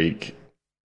of like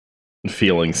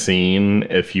feeling seen.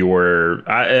 If you were,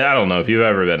 I don't know, if you've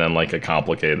ever been in like a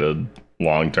complicated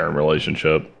long-term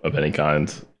relationship of any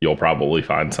kind, you'll probably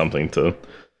find something to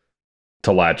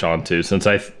latch onto. Since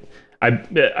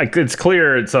it's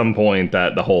clear at some point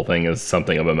that the whole thing is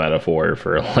something of a metaphor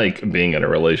for like being in a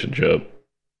relationship.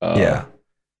 Yeah.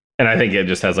 And I think it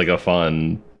just has like a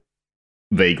fun,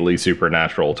 vaguely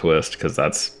supernatural twist because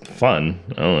that's fun.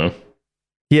 I don't know.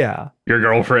 Yeah. Your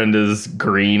girlfriend is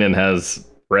green and has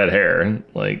red hair.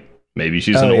 Like maybe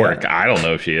she's an orc. I don't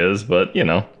know if she is, but you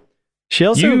know. She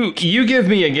also you give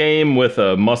me a game with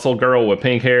a muscle girl with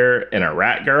pink hair and a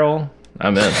rat girl,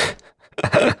 I'm in.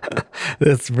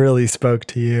 This really spoke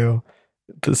to you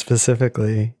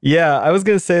specifically. Yeah, I was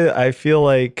gonna say that I feel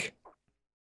like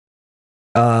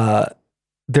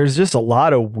there's just a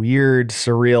lot of weird,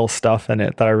 surreal stuff in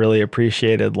it that I really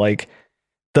appreciated. Like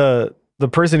the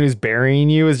person who's burying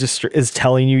you is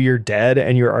telling you you're dead,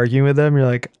 and you're arguing with them. You're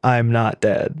like, I'm not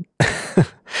dead.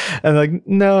 And like,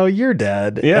 no, you're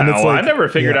dead. Yeah, and it's I never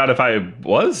figured out if I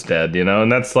was dead,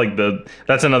 and that's like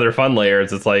that's another fun layer.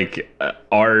 It's like,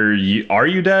 are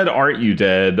you dead? Aren't you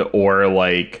dead? Or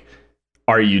like,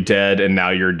 are you dead and now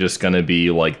you're just gonna be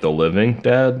like the living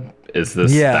dead? Is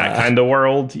this that kind of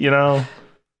world?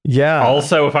 Yeah.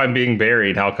 Also, if I'm being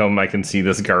buried, how come I can see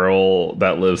this girl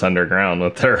that lives underground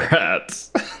with her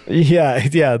rats?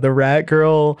 Yeah, the rat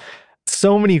girl.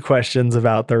 So many questions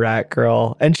about the rat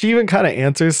girl, and she even kind of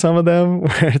answers some of them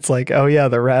where it's like, oh yeah,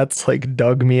 the rats like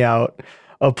dug me out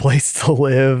a place to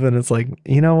live, and it's like,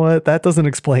 you know what, that doesn't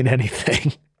explain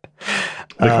anything.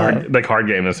 The card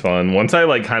game is fun. Once I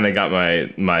like kind of got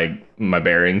my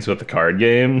bearings with the card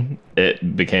game,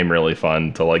 it became really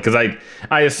fun to like, because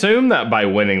I assume that by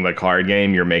winning the card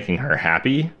game you're making her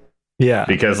happy. Yeah,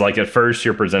 because like at first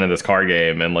you're presented this card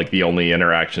game and like the only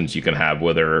interactions you can have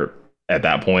with her at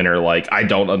that point are like, I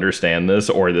don't understand this,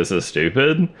 or this is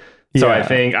stupid. So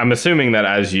I'm assuming that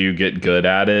as you get good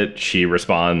at it, she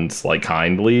responds like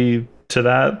kindly to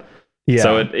that. Yeah.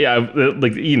 So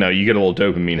like, you get a little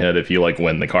dopamine hit if you like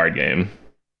win the card game.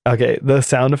 Okay. The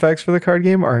sound effects for the card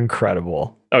game are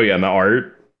incredible. Oh yeah. And the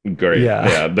art. Great.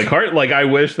 Yeah. The card, like I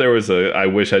wish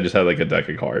I just had like a deck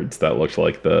of cards that looked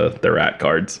like the rat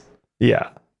cards. Yeah.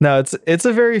 No, it's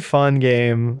a very fun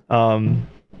game.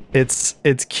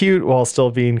 It's cute while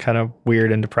still being kind of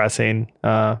weird and depressing.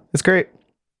 It's great.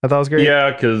 I thought it was great.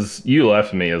 Yeah, because You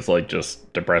Left Me is like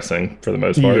just depressing for the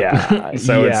most part. Yeah.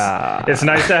 So it's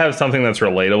nice to have something that's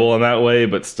relatable in that way,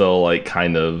 but still like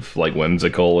kind of like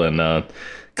whimsical and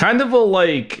kind of a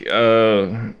like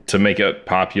to make it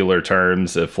popular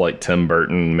terms, if like Tim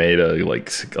Burton made a like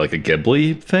a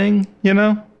Ghibli thing,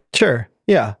 Sure.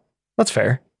 Yeah. That's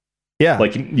fair. Yeah.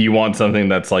 Like you want something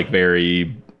that's like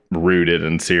very rooted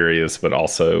and serious, but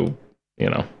also, I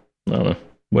don't know,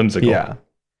 whimsical.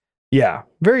 Yeah.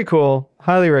 Very cool.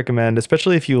 Highly recommend,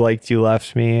 especially if you liked You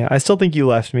Left Me. I still think You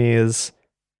Left Me is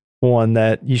one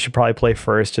that you should probably play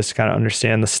first, just to kind of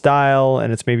understand the style,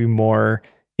 and it's maybe more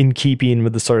in keeping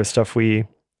with the sort of stuff we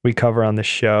cover on the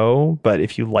show. But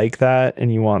if you like that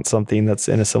and you want something that's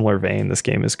in a similar vein, this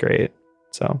game is great.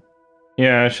 So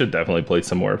yeah, I should definitely play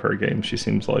some more of her games. She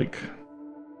seems like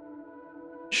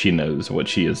she knows what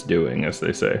she is doing, as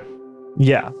they say.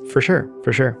 Yeah, for sure.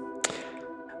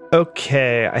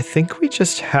 Okay, I think we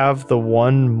just have the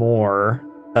one more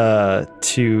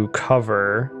to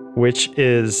cover, which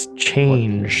is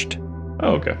Changed.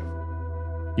 Oh, okay.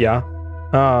 Yeah.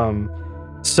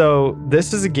 So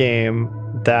this is a game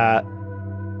that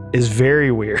is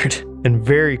very weird. and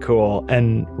very cool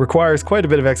and requires quite a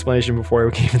bit of explanation before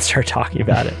we can even start talking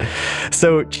about it.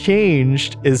 So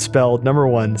Changed is spelled number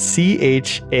 1,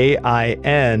 C.H.A.I.N.G.E.D.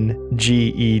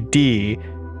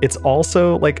 It's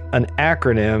also like an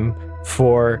acronym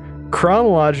for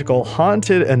Chronological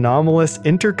Haunted Anomalous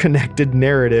Interconnected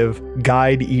Narrative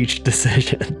Guide Each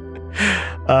Decision.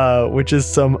 Which is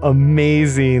some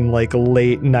amazing like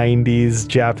late 90s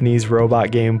Japanese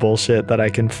robot game bullshit that I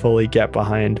can fully get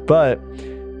behind. But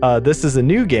this is a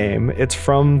new game. It's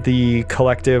from the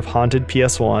collective Haunted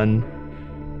PS1,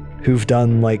 who've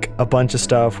done like a bunch of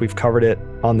stuff. We've covered it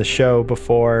on the show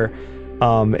before.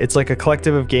 It's like a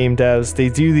collective of game devs. They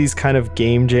do these kind of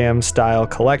game jam style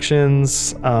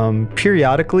collections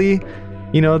periodically.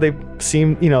 You know, they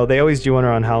seem, you know, they always do one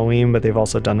around Halloween, but they've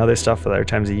also done other stuff at other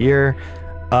times a year.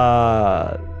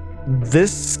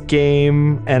 This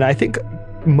game, and I think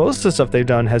most of the stuff they've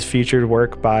done, has featured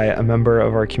work by a member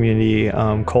of our community,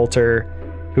 Coulter,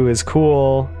 who is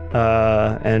cool,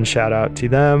 and shout out to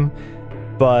them.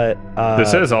 But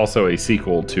this is also a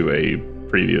sequel to a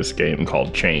previous game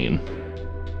called Chain.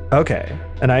 Okay,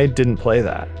 and I didn't play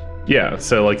that. Yeah,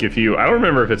 so like if you, I don't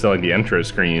remember if it's on like the intro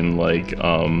screen, like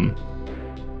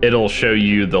it'll show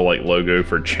you the like logo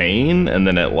for Chain, and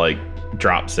then it like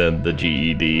drops in the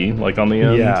GED like on the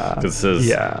end.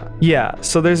 Yeah.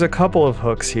 So there's a couple of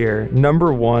hooks here.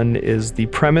 Number 1 is the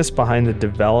premise behind the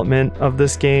development of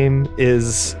this game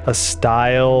is a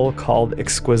style called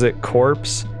Exquisite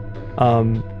Corpse.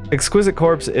 Exquisite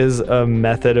Corpse is a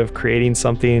method of creating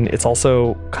something. It's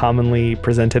also commonly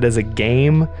presented as a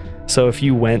game. So if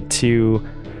you went to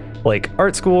like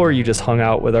art school, or you just hung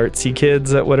out with artsy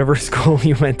kids at whatever school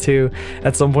you went to,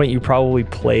 at some point you probably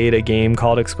played a game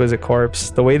called Exquisite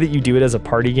Corpse. The way that you do it as a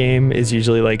party game is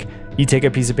usually like you take a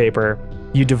piece of paper,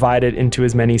 you divide it into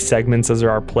as many segments as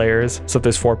there are players. So if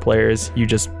there's 4 players, you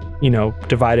just, you know,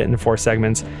 divide it into 4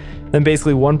 segments. Then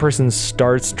basically one person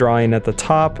starts drawing at the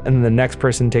top, and then the next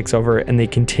person takes over and they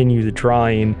continue the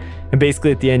drawing. And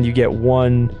basically at the end you get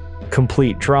one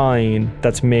complete drawing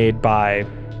that's made by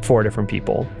 4 different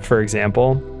people, for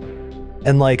example.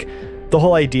 And like the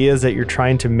whole idea is that you're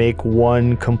trying to make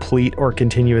one complete or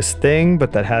continuous thing,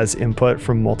 but that has input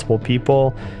from multiple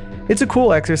people. It's a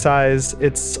cool exercise.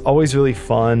 It's always really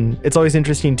fun. It's always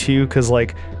interesting too, because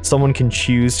like someone can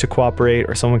choose to cooperate,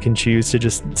 or someone can choose to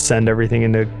just send everything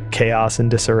into chaos and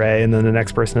disarray, and then the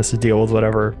next person has to deal with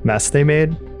whatever mess they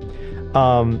made.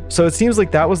 So it seems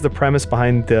like that was the premise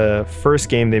behind the first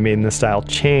game they made in the style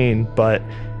Chain, but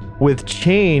with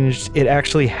Changed, it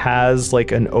actually has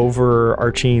like an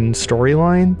overarching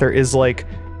storyline. There is like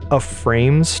a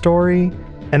frame story,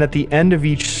 and at the end of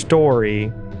each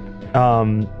story,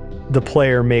 the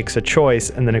player makes a choice,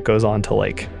 and then it goes on to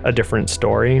like a different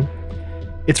story.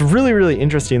 It's really, really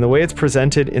interesting. The way it's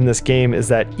presented in this game is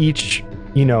that each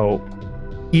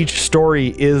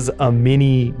story is a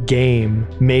mini game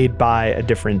made by a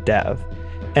different dev.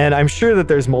 And I'm sure that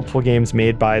there's multiple games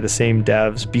made by the same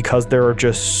devs, because there are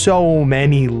just so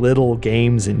many little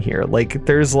games in here. Like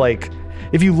there's like,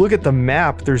 if you look at the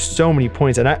map, there's so many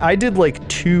points. And I did like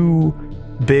 2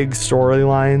 big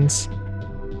storylines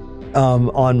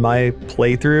on my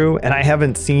playthrough, and I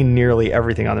haven't seen nearly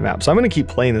everything on the map. So I'm going to keep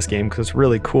playing this game because it's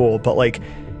really cool. But like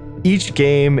each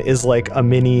game is like a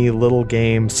mini little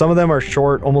game. Some of them are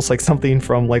short, almost like something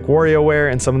from like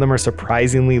WarioWare, and some of them are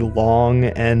surprisingly long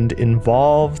and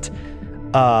involved.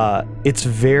 It's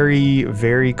very,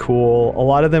 very cool. A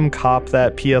lot of them cop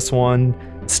that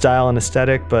PS1 style and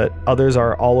aesthetic, but others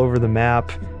are all over the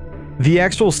map. The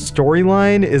actual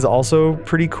storyline is also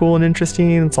pretty cool and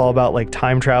interesting. It's all about like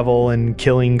time travel and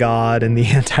killing God and the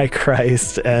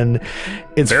Antichrist, and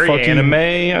it's very fucking anime,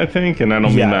 I think. And I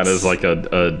don't mean that as like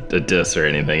a diss or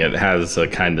anything. It has a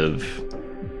kind of,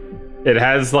 it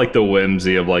has like the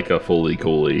whimsy of like a Fooly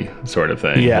Cooly sort of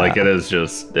thing. Yeah. Like it is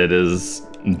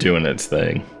doing its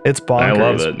thing. It's bonkers. I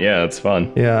love it. Yeah, it's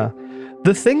fun. Yeah.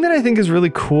 The thing that I think is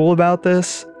really cool about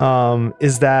this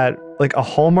is that like a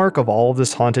hallmark of all of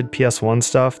this haunted PS1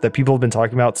 stuff that people have been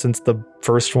talking about since the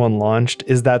first one launched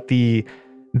is that the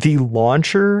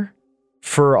launcher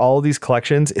for all of these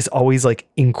collections is always like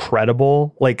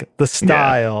incredible. Like the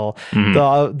style,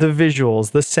 the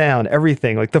visuals, the sound,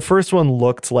 everything. Like the first one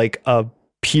looked like a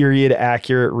period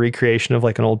accurate recreation of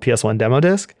like an old PS1 demo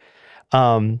disc.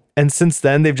 And since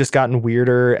then they've just gotten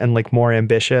weirder and like more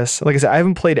ambitious. Like I said, I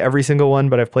haven't played every single one,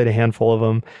 but I've played a handful of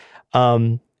them.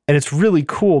 And it's really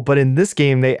cool. But in this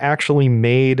game, they actually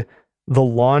made the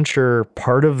launcher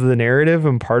part of the narrative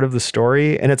and part of the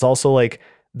story. And it's also like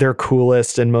their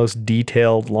coolest and most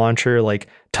detailed launcher, like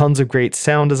tons of great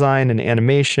sound design and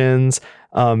animations.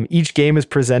 Each game is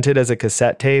presented as a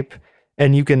cassette tape.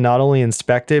 and you can not only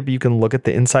inspect it, but you can look at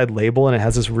the inside label, and it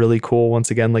has this really cool,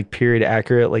 once again, like period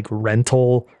accurate, like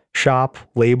rental shop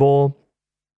label.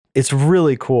 It's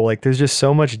really cool. Like there's just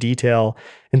so much detail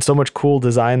and so much cool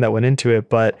design that went into it,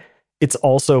 but it's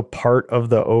also part of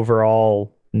the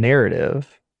overall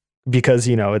narrative because,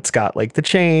 you know, it's got like the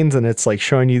chains and it's like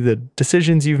showing you the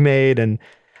decisions you've made. And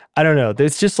I don't know,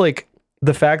 there's just like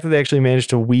the fact that they actually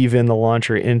managed to weave in the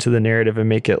launcher into the narrative and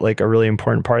make it like a really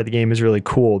important part of the game is really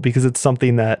cool because it's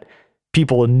something that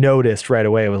people noticed right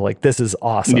away. Was like, this is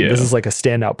awesome. Yeah. This is like a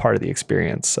standout part of the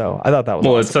experience. So I thought that was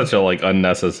well, awesome. It's such a like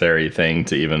unnecessary thing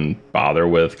to even bother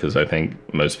with because I think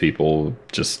most people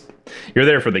just you're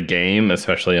there for the game,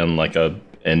 especially on like a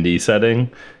indie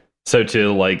setting. So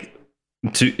to like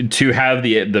to have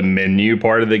the menu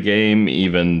part of the game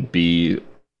even be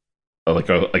like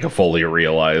a fully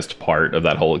realized part of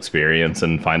that whole experience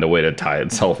and find a way to tie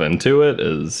itself into it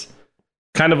is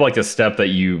kind of like a step that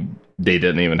they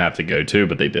didn't even have to go to,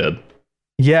 but they did.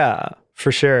 Yeah,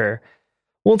 for sure.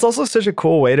 Well, it's also such a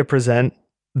cool way to present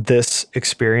this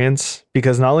experience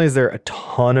because not only is there a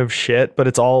ton of shit, but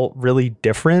it's all really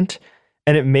different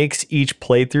and it makes each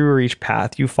playthrough or each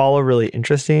path you follow really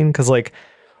interesting. Because like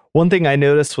one thing I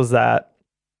noticed was that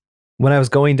when I was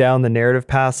going down the narrative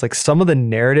paths, like some of the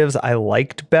narratives I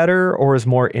liked better or was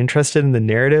more interested in the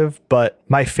narrative, but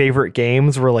my favorite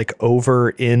games were like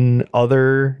over in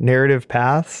other narrative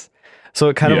paths. So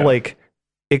it kind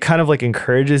of like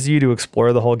encourages you to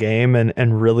explore the whole game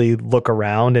and really look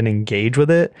around and engage with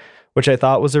it, which I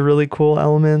thought was a really cool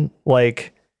element.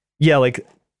 Like, yeah, like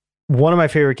one of my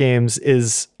favorite games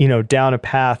is, you know, down a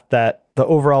path that the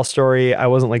overall story I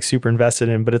wasn't like super invested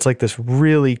in, but it's like this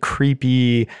really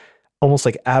creepy, almost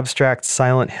like abstract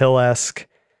Silent Hill-esque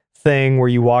thing where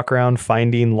you walk around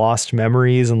finding lost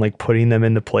memories and like putting them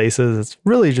into places. It's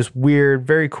really just weird,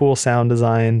 very cool sound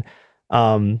design.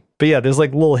 But yeah, there's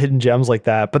like little hidden gems like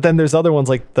that. But then there's other ones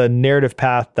like the narrative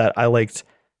path that I liked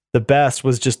the best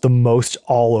was just the most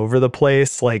all over the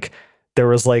place. Like there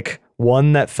was like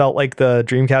one that felt like the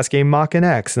Dreamcast game Mach-In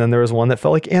X, and then there was one that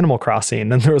felt like Animal Crossing,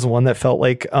 and then there was one that felt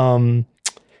like No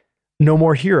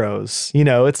More Heroes. You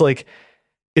know, it's like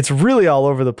it's really all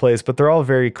over the place, but they're all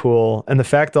very cool. And the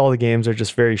fact that all the games are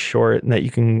just very short and that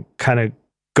you can kind of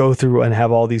go through and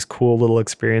have all these cool little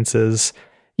experiences.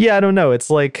 Yeah, I don't know. It's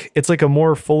like a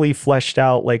more fully fleshed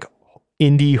out like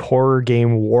indie horror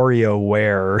game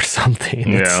WarioWare or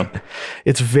something.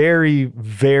 It's very,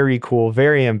 very cool,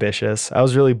 very ambitious. I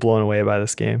was really blown away by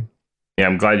this game. Yeah,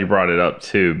 I'm glad you brought it up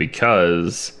too,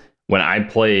 because when I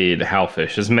played How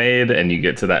Fish Is Made and you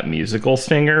get to that musical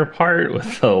stinger part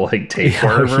with the like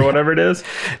tapeworm or whatever it is.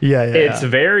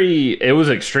 It was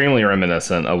extremely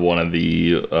reminiscent of one of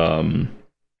the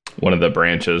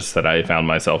branches that I found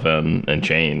myself in and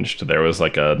Changed. There was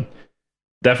like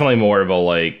definitely more of a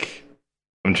like,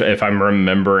 if I'm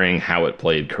remembering how it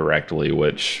played correctly,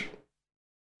 which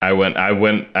I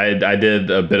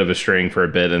did a bit of a string for a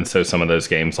bit, and so some of those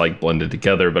games like blended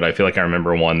together, but I feel like I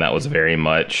remember one that was very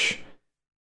much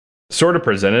sort of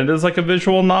presented as like a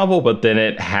visual novel, but then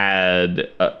it had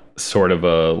a sort of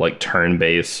a like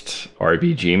turn-based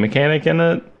RPG mechanic in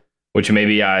it, which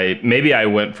maybe I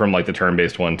went from like the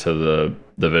turn-based one to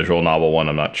the visual novel one,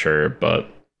 I'm not sure, but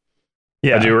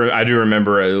yeah, I do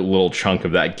remember a little chunk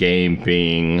of that game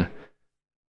being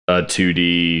a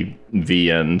 2D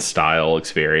VN style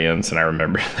experience, and I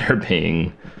remember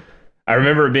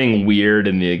it being weird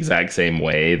in the exact same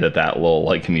way that little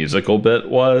like musical bit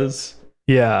was.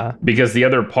 Yeah, because the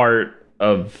other part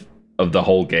of the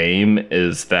whole game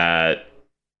is that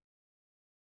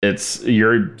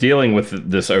you're dealing with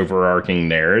this overarching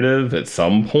narrative at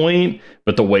some point,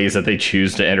 but the ways that they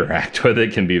choose to interact with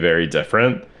it can be very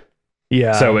different.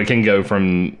 Yeah. So it can go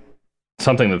from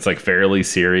something that's like fairly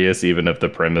serious, even if the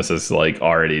premise is like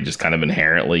already just kind of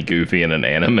inherently goofy in an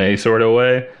anime sort of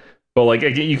way. But like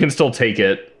you can still take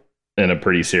it in a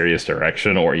pretty serious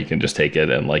direction, or you can just take it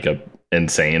in like a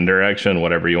insane direction,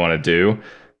 whatever you want to do.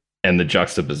 And the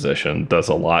juxtaposition does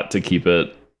a lot to keep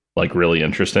it like really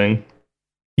interesting.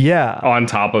 Yeah. On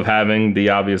top of having the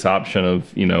obvious option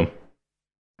of, you know,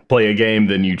 play a game,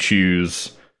 then you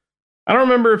choose. I don't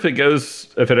remember if it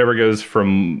ever goes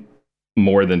from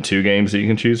more than 2 games that you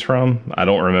can choose from. I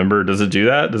don't remember. Does it do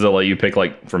that? Does it let you pick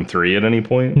like from 3 at any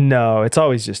point? No, it's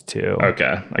always just 2.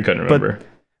 Okay. I couldn't remember.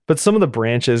 But some of the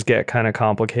branches get kind of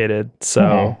complicated.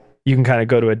 So you can kind of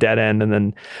go to a dead end. And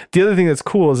then the other thing that's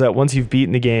cool is that once you've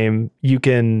beaten the game, you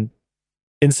can,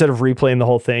 instead of replaying the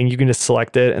whole thing, you can just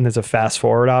select it and there's a fast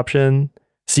forward option.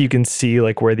 So you can see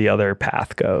like where the other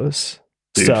path goes.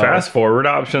 Dude, fast forward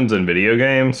options in video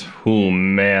games. Oh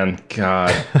man,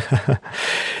 God,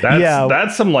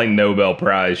 that's some like Nobel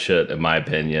Prize shit in my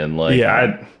opinion. Like,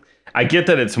 I get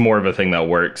that it's more of a thing that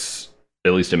works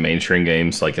at least in mainstream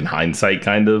games, like in hindsight,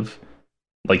 kind of.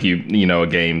 Like you know, a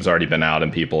game's already been out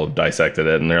and people have dissected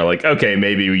it, and they're like, okay,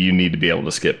 maybe you need to be able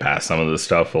to skip past some of this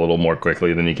stuff a little more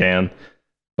quickly than you can.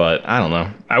 But I don't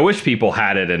know. I wish people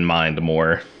had it in mind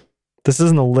more. This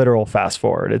isn't a literal fast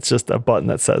forward. It's just a button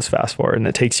that says fast forward, and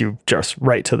it takes you just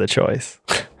right to the choice.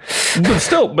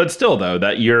 but still though,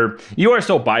 that you are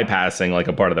still bypassing like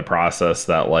a part of the process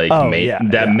that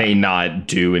may not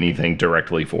do anything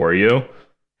directly for you.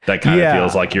 That kind of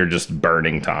feels like you're just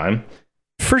burning time.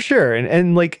 For sure.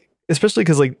 And like, especially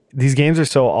because like these games are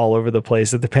so all over the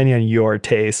place that depending on your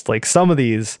taste, like some of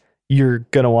these you're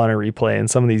going to want to replay and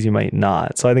some of these you might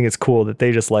not. So I think it's cool that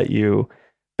they just let you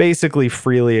basically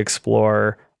freely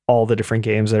explore all the different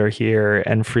games that are here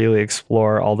and freely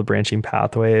explore all the branching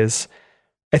pathways.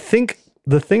 I think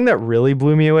the thing that really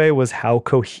blew me away was how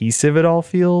cohesive it all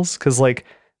feels. Cause like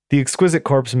the Exquisite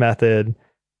Corpse method,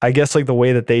 I guess like the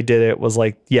way that they did it was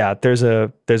like, yeah, there's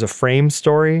a frame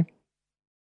story.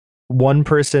 One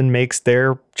person makes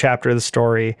their chapter of the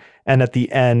story and at the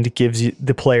end gives you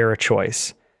the player a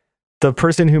choice. The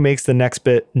person who makes the next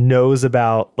bit knows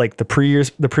about like the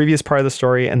previous part of the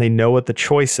story and they know what the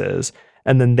choice is.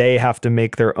 And then they have to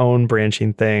make their own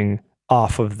branching thing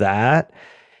off of that.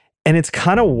 And it's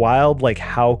kind of wild, like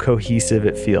how cohesive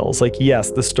it feels. Like,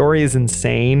 yes, the story is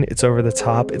insane. It's over the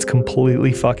top. It's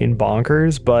completely fucking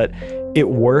bonkers, but it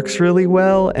works really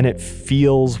well. And it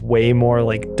feels way more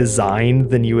like designed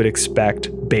than you would expect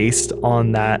based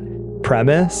on that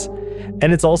premise.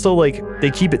 And it's also like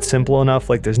they keep it simple enough.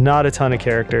 Like there's not a ton of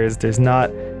characters. There's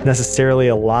not necessarily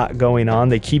a lot going on.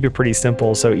 They keep it pretty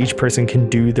simple so each person can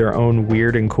do their own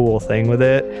weird and cool thing with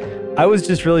it. I was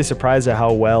just really surprised at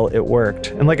how well it worked.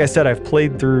 And like I said, I've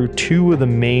played through 2 of the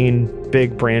main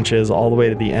big branches all the way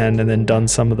to the end and then done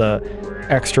some of the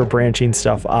extra branching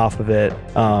stuff off of it.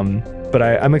 But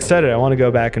I'm excited. I want to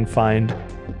go back and find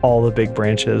all the big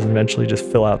branches and eventually just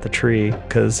fill out the tree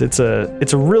because it's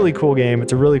a really cool game.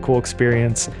 It's a really cool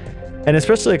experience. And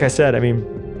especially, like I said, I mean,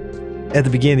 at the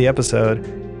beginning of the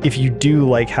episode, if you do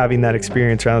like having that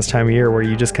experience around this time of year where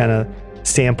you just kind of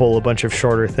sample a bunch of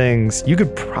shorter things, you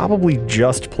could probably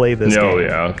just play this game. Oh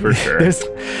yeah, for sure. There's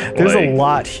a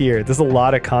lot here. There's a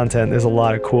lot of content. There's a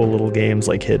lot of cool little games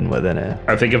like hidden within it.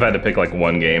 I think if I had to pick like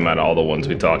one game out of all the ones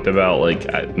we talked about,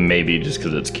 like maybe just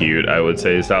because it's cute, I would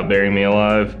say Stop Burying Me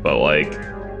Alive. But like,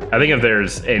 I think if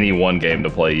there's any one game to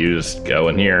play, you just go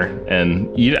in here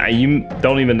and you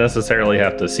don't even necessarily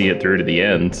have to see it through to the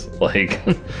end. Like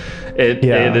it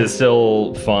is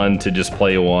still fun to just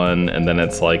play one and then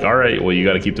it's like, all right, well, you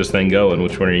got to keep this thing going.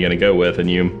 Which one are you going to go with?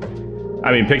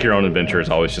 And pick your own adventure is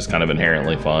always just kind of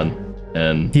inherently fun.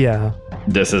 And yeah,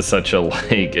 this is such a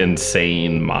like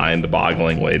insane,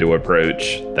 mind-boggling way to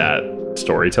approach that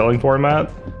storytelling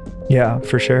format. Yeah,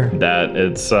 for sure. That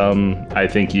it's, I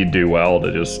think you'd do well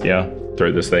to just,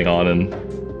 throw this thing on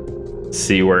and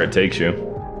see where it takes you.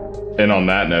 And on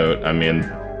that note, I mean,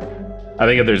 I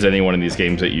think if there's any one of these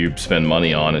games that you spend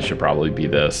money on, it should probably be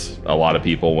this. A lot of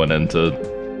people went into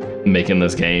making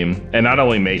this game, and not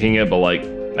only making it, but like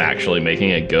actually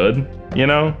making it good, you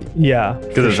know? Yeah.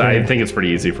 Because I think it's pretty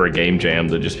easy for a game jam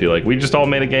to just be like, we just all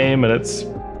made a game and it's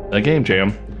a game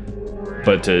jam.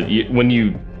 But when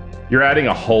you're adding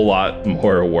a whole lot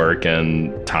more work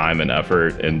and time and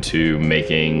effort into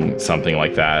making something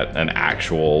like that an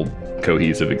actual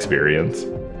cohesive experience.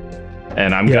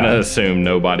 And I'm going to assume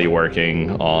nobody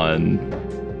working on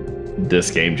this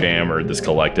game jam or this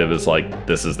collective is like,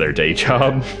 this is their day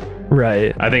job.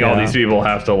 Right. I think all these people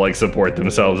have to like support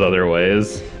themselves other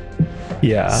ways.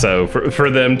 Yeah. So for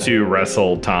them to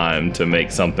wrestle time to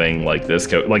make something like this,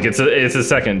 like it's a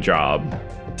second job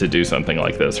to do something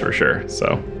like this for sure.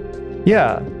 So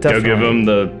yeah, definitely. Go give them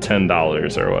the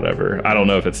 $10 or whatever. I don't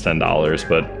know if it's $10,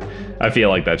 but I feel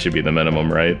like that should be the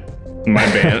minimum, right? My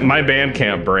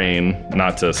Bandcamp brain,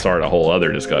 not to start a whole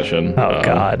other discussion. Oh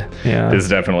God, yeah, is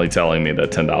definitely telling me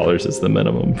that $10 is the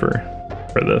minimum for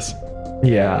this.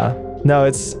 Yeah, no,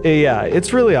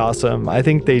 it's really awesome. I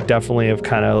think they definitely have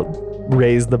kind of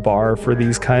raised the bar for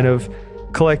these kind of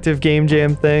collective game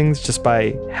jam things just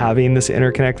by having this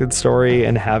interconnected story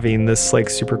and having this like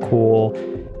super cool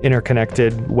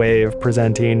interconnected way of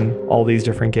presenting all these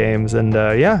different games. And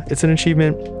it's an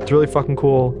achievement. It's really fucking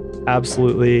cool.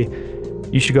 Absolutely.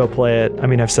 You should go play it. I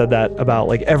mean, I've said that about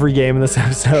like every game in this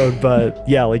episode, but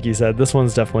yeah, like you said, this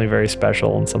one's definitely very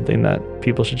special and something that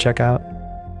people should check out.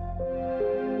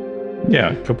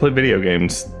 Yeah, go play video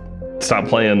games. stop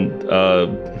playing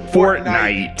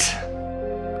Fortnite.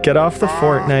 Get off the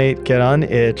Fortnite, get on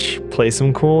itch, play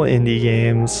some cool indie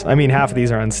games. I mean, half of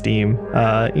these are on Steam.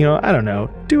 I don't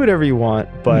know. Do whatever you want,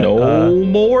 but no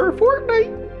more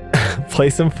Fortnite. play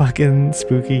some fucking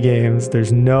spooky games.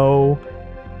 There's no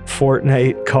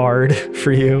Fortnite card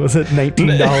for you. Was it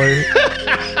 $19?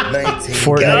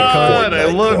 Fortnite card. I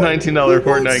love $19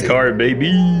 Fortnite card, baby.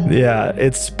 Yeah,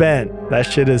 it's spent. That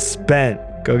shit is spent.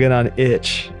 Go get on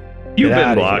itch. You've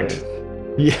been blocked.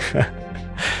 Yeah.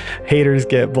 Haters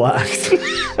get blocked.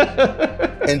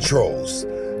 And trolls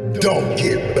don't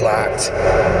get blocked.